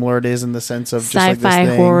how similar it is in the sense of just like this sci-fi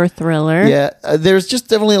thing. horror thriller. Yeah, there's just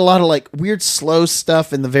definitely a lot of like weird slow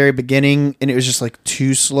stuff in the very beginning, and it was just like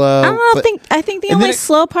too slow. I don't know. but- I think the and then only it-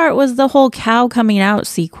 slow part was the whole cow coming out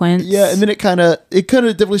sequence. Yeah, and then it kind of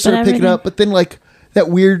definitely started picking everything- up, but then like that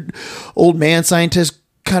weird old man scientist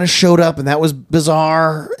kind of showed up, and that was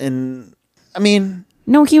bizarre. And I mean,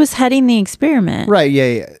 No, he was heading the experiment. right?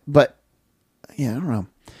 Yeah, but yeah,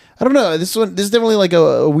 I don't know. This is definitely like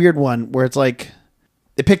a weird one where it's like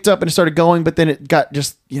it picked up and it started going, but then it got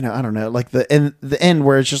just I don't know, like the end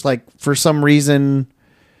where it's just like for some reason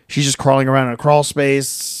she's just crawling around in a crawl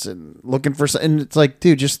space and looking for something. And it's like,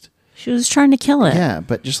 dude, just She was trying to kill it. yeah,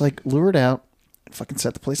 but just like lure it out and fucking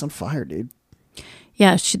set the place on fire, dude.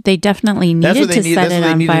 Yeah, they definitely That's needed what to they need. set That's it what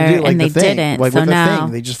they on needed fire, to do. Like and the they thing, didn't. like So with the now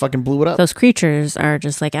thing, they just fucking blew it up. those creatures are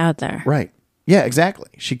just like out there. Right. Yeah, exactly.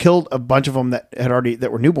 She killed a bunch of them that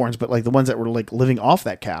were newborns, but like the ones that were like living off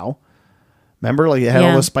that cow. Remember, like it had all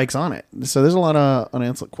Yeah. those spikes on it. So there's a lot of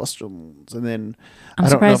unanswered questions. And then I'm I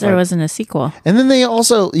don't know surprised if there wasn't a sequel. And then they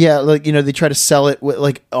also, like they try to sell it with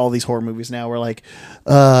like all these horror movies now. Where like,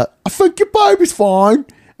 I think your baby's fine,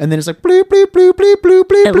 and then it's like bleep bleep bleep bleep bleep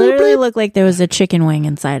bleep It bleep literally bleep. looked like there was a chicken wing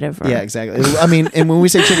inside of her. Yeah, exactly. I mean, and when we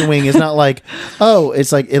say chicken wing, it's not like, oh,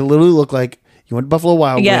 it's like it literally looked like you went to Buffalo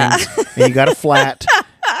Wild Yeah. Wings and you got a flat,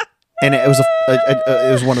 and it was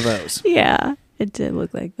it was one of those. Yeah, it did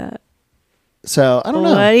look like that. So I don't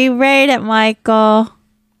know. What do you rate it, Michael?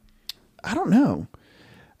 I don't know.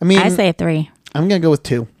 I mean, I say 3. I'm gonna go with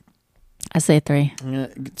 2. I say 3.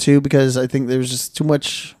 2 because I think there's just too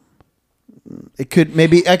much. It could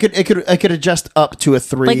maybe I could adjust up to a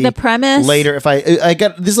 3. Like the premise later if I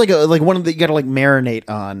got this is like one of the you got to like marinate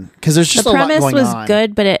on because there's just the a lot premise going was on.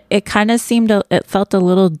 good, but it kind of it felt a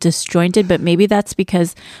little disjointed. But maybe that's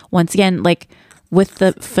because once again, like with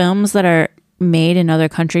the films that are made in other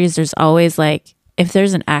countries, there's always like if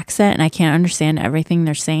there's an accent and I can't understand everything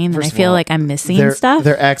they're saying, then I feel like I'm missing stuff.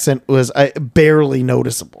 Their accent was barely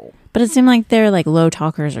noticeable. But it seemed like they're like low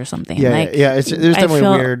talkers or something. Yeah, like, yeah. It was definitely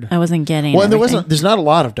weird. I wasn't getting. Well, and everything. there's not a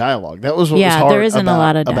lot of dialogue. That was what was hard. There isn't a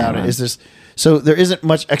lot of about dialogue. it. Is this so? There isn't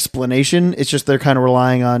much explanation. It's just they're kind of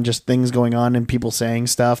relying on just things going on and people saying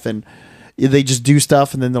stuff, and they just do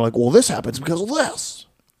stuff, and then they're like, "Well, this happens because of this."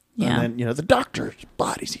 Yeah. And then the doctor's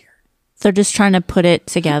body's here. They're just trying to put it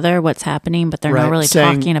together, what's happening, but they're Right, not really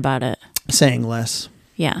talking about it. Saying less.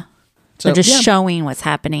 Yeah. So, They're just yeah. showing what's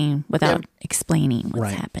happening without explaining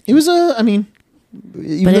what's happening. It was I mean,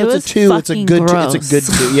 even But though it it's was a 2, it's a fucking good. gross. It's a good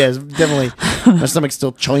 2. Yeah, it's definitely. My stomach's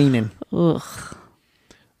still churning. Ugh.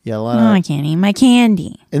 Yeah, a lot Oh, of. I can't eat my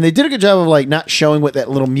candy. And they did a good job of like not showing what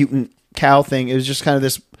that little mutant cow thing. It was just kind of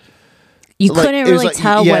this. You like, couldn't it was really like,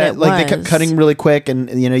 tell yeah, what it like was. they kept cutting really quick, and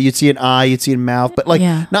you'd see an eye, you'd see a mouth, but like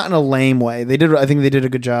Yeah. not in a lame way. They did. I think they did a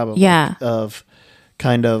good job of of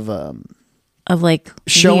kind of of like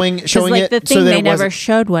showing like it the so thing that they it never wasn't-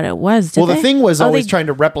 showed what it was. Did well, the they? thing was Oh, always they- trying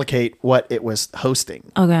to replicate what it was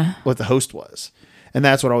hosting, Okay. what the host was, and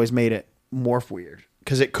that's what always made it morph weird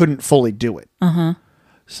because it couldn't fully do it.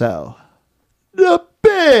 So the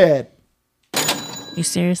bed. You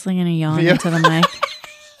seriously gonna yawn Yeah. into the mic?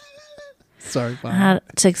 Sorry, I had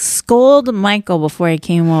to scold Michael before he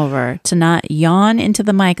came over to not yawn into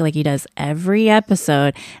the mic like he does every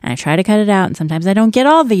episode. And I try to cut it out, and sometimes I don't get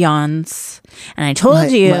all the yawns. And I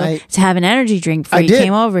told you to have an energy drink before you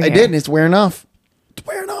came over here. I did, and it's wearing off. It's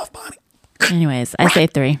wearing off, Bonnie. Anyways, I say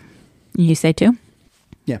 3. You say 2?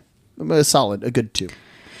 Yeah, a solid, a good 2.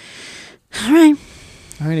 All right.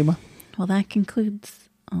 All right, Emma. Well, that concludes.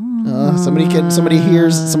 Somebody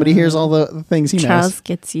hears all the things he Charles knows.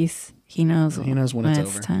 gets used. He knows when it's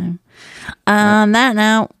over. time. On that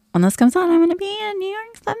note, when this comes out, I'm going to be in New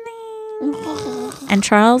York Sunday. And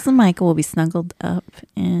Charles and Michael will be snuggled up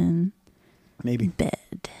in Maybe.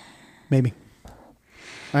 bed. Maybe. All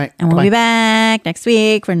right. And we'll bye. be back next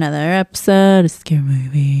week for another episode of Scare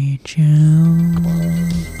Movie Joe.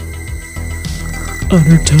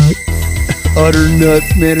 Utter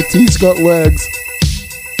nuts. Manatees got legs.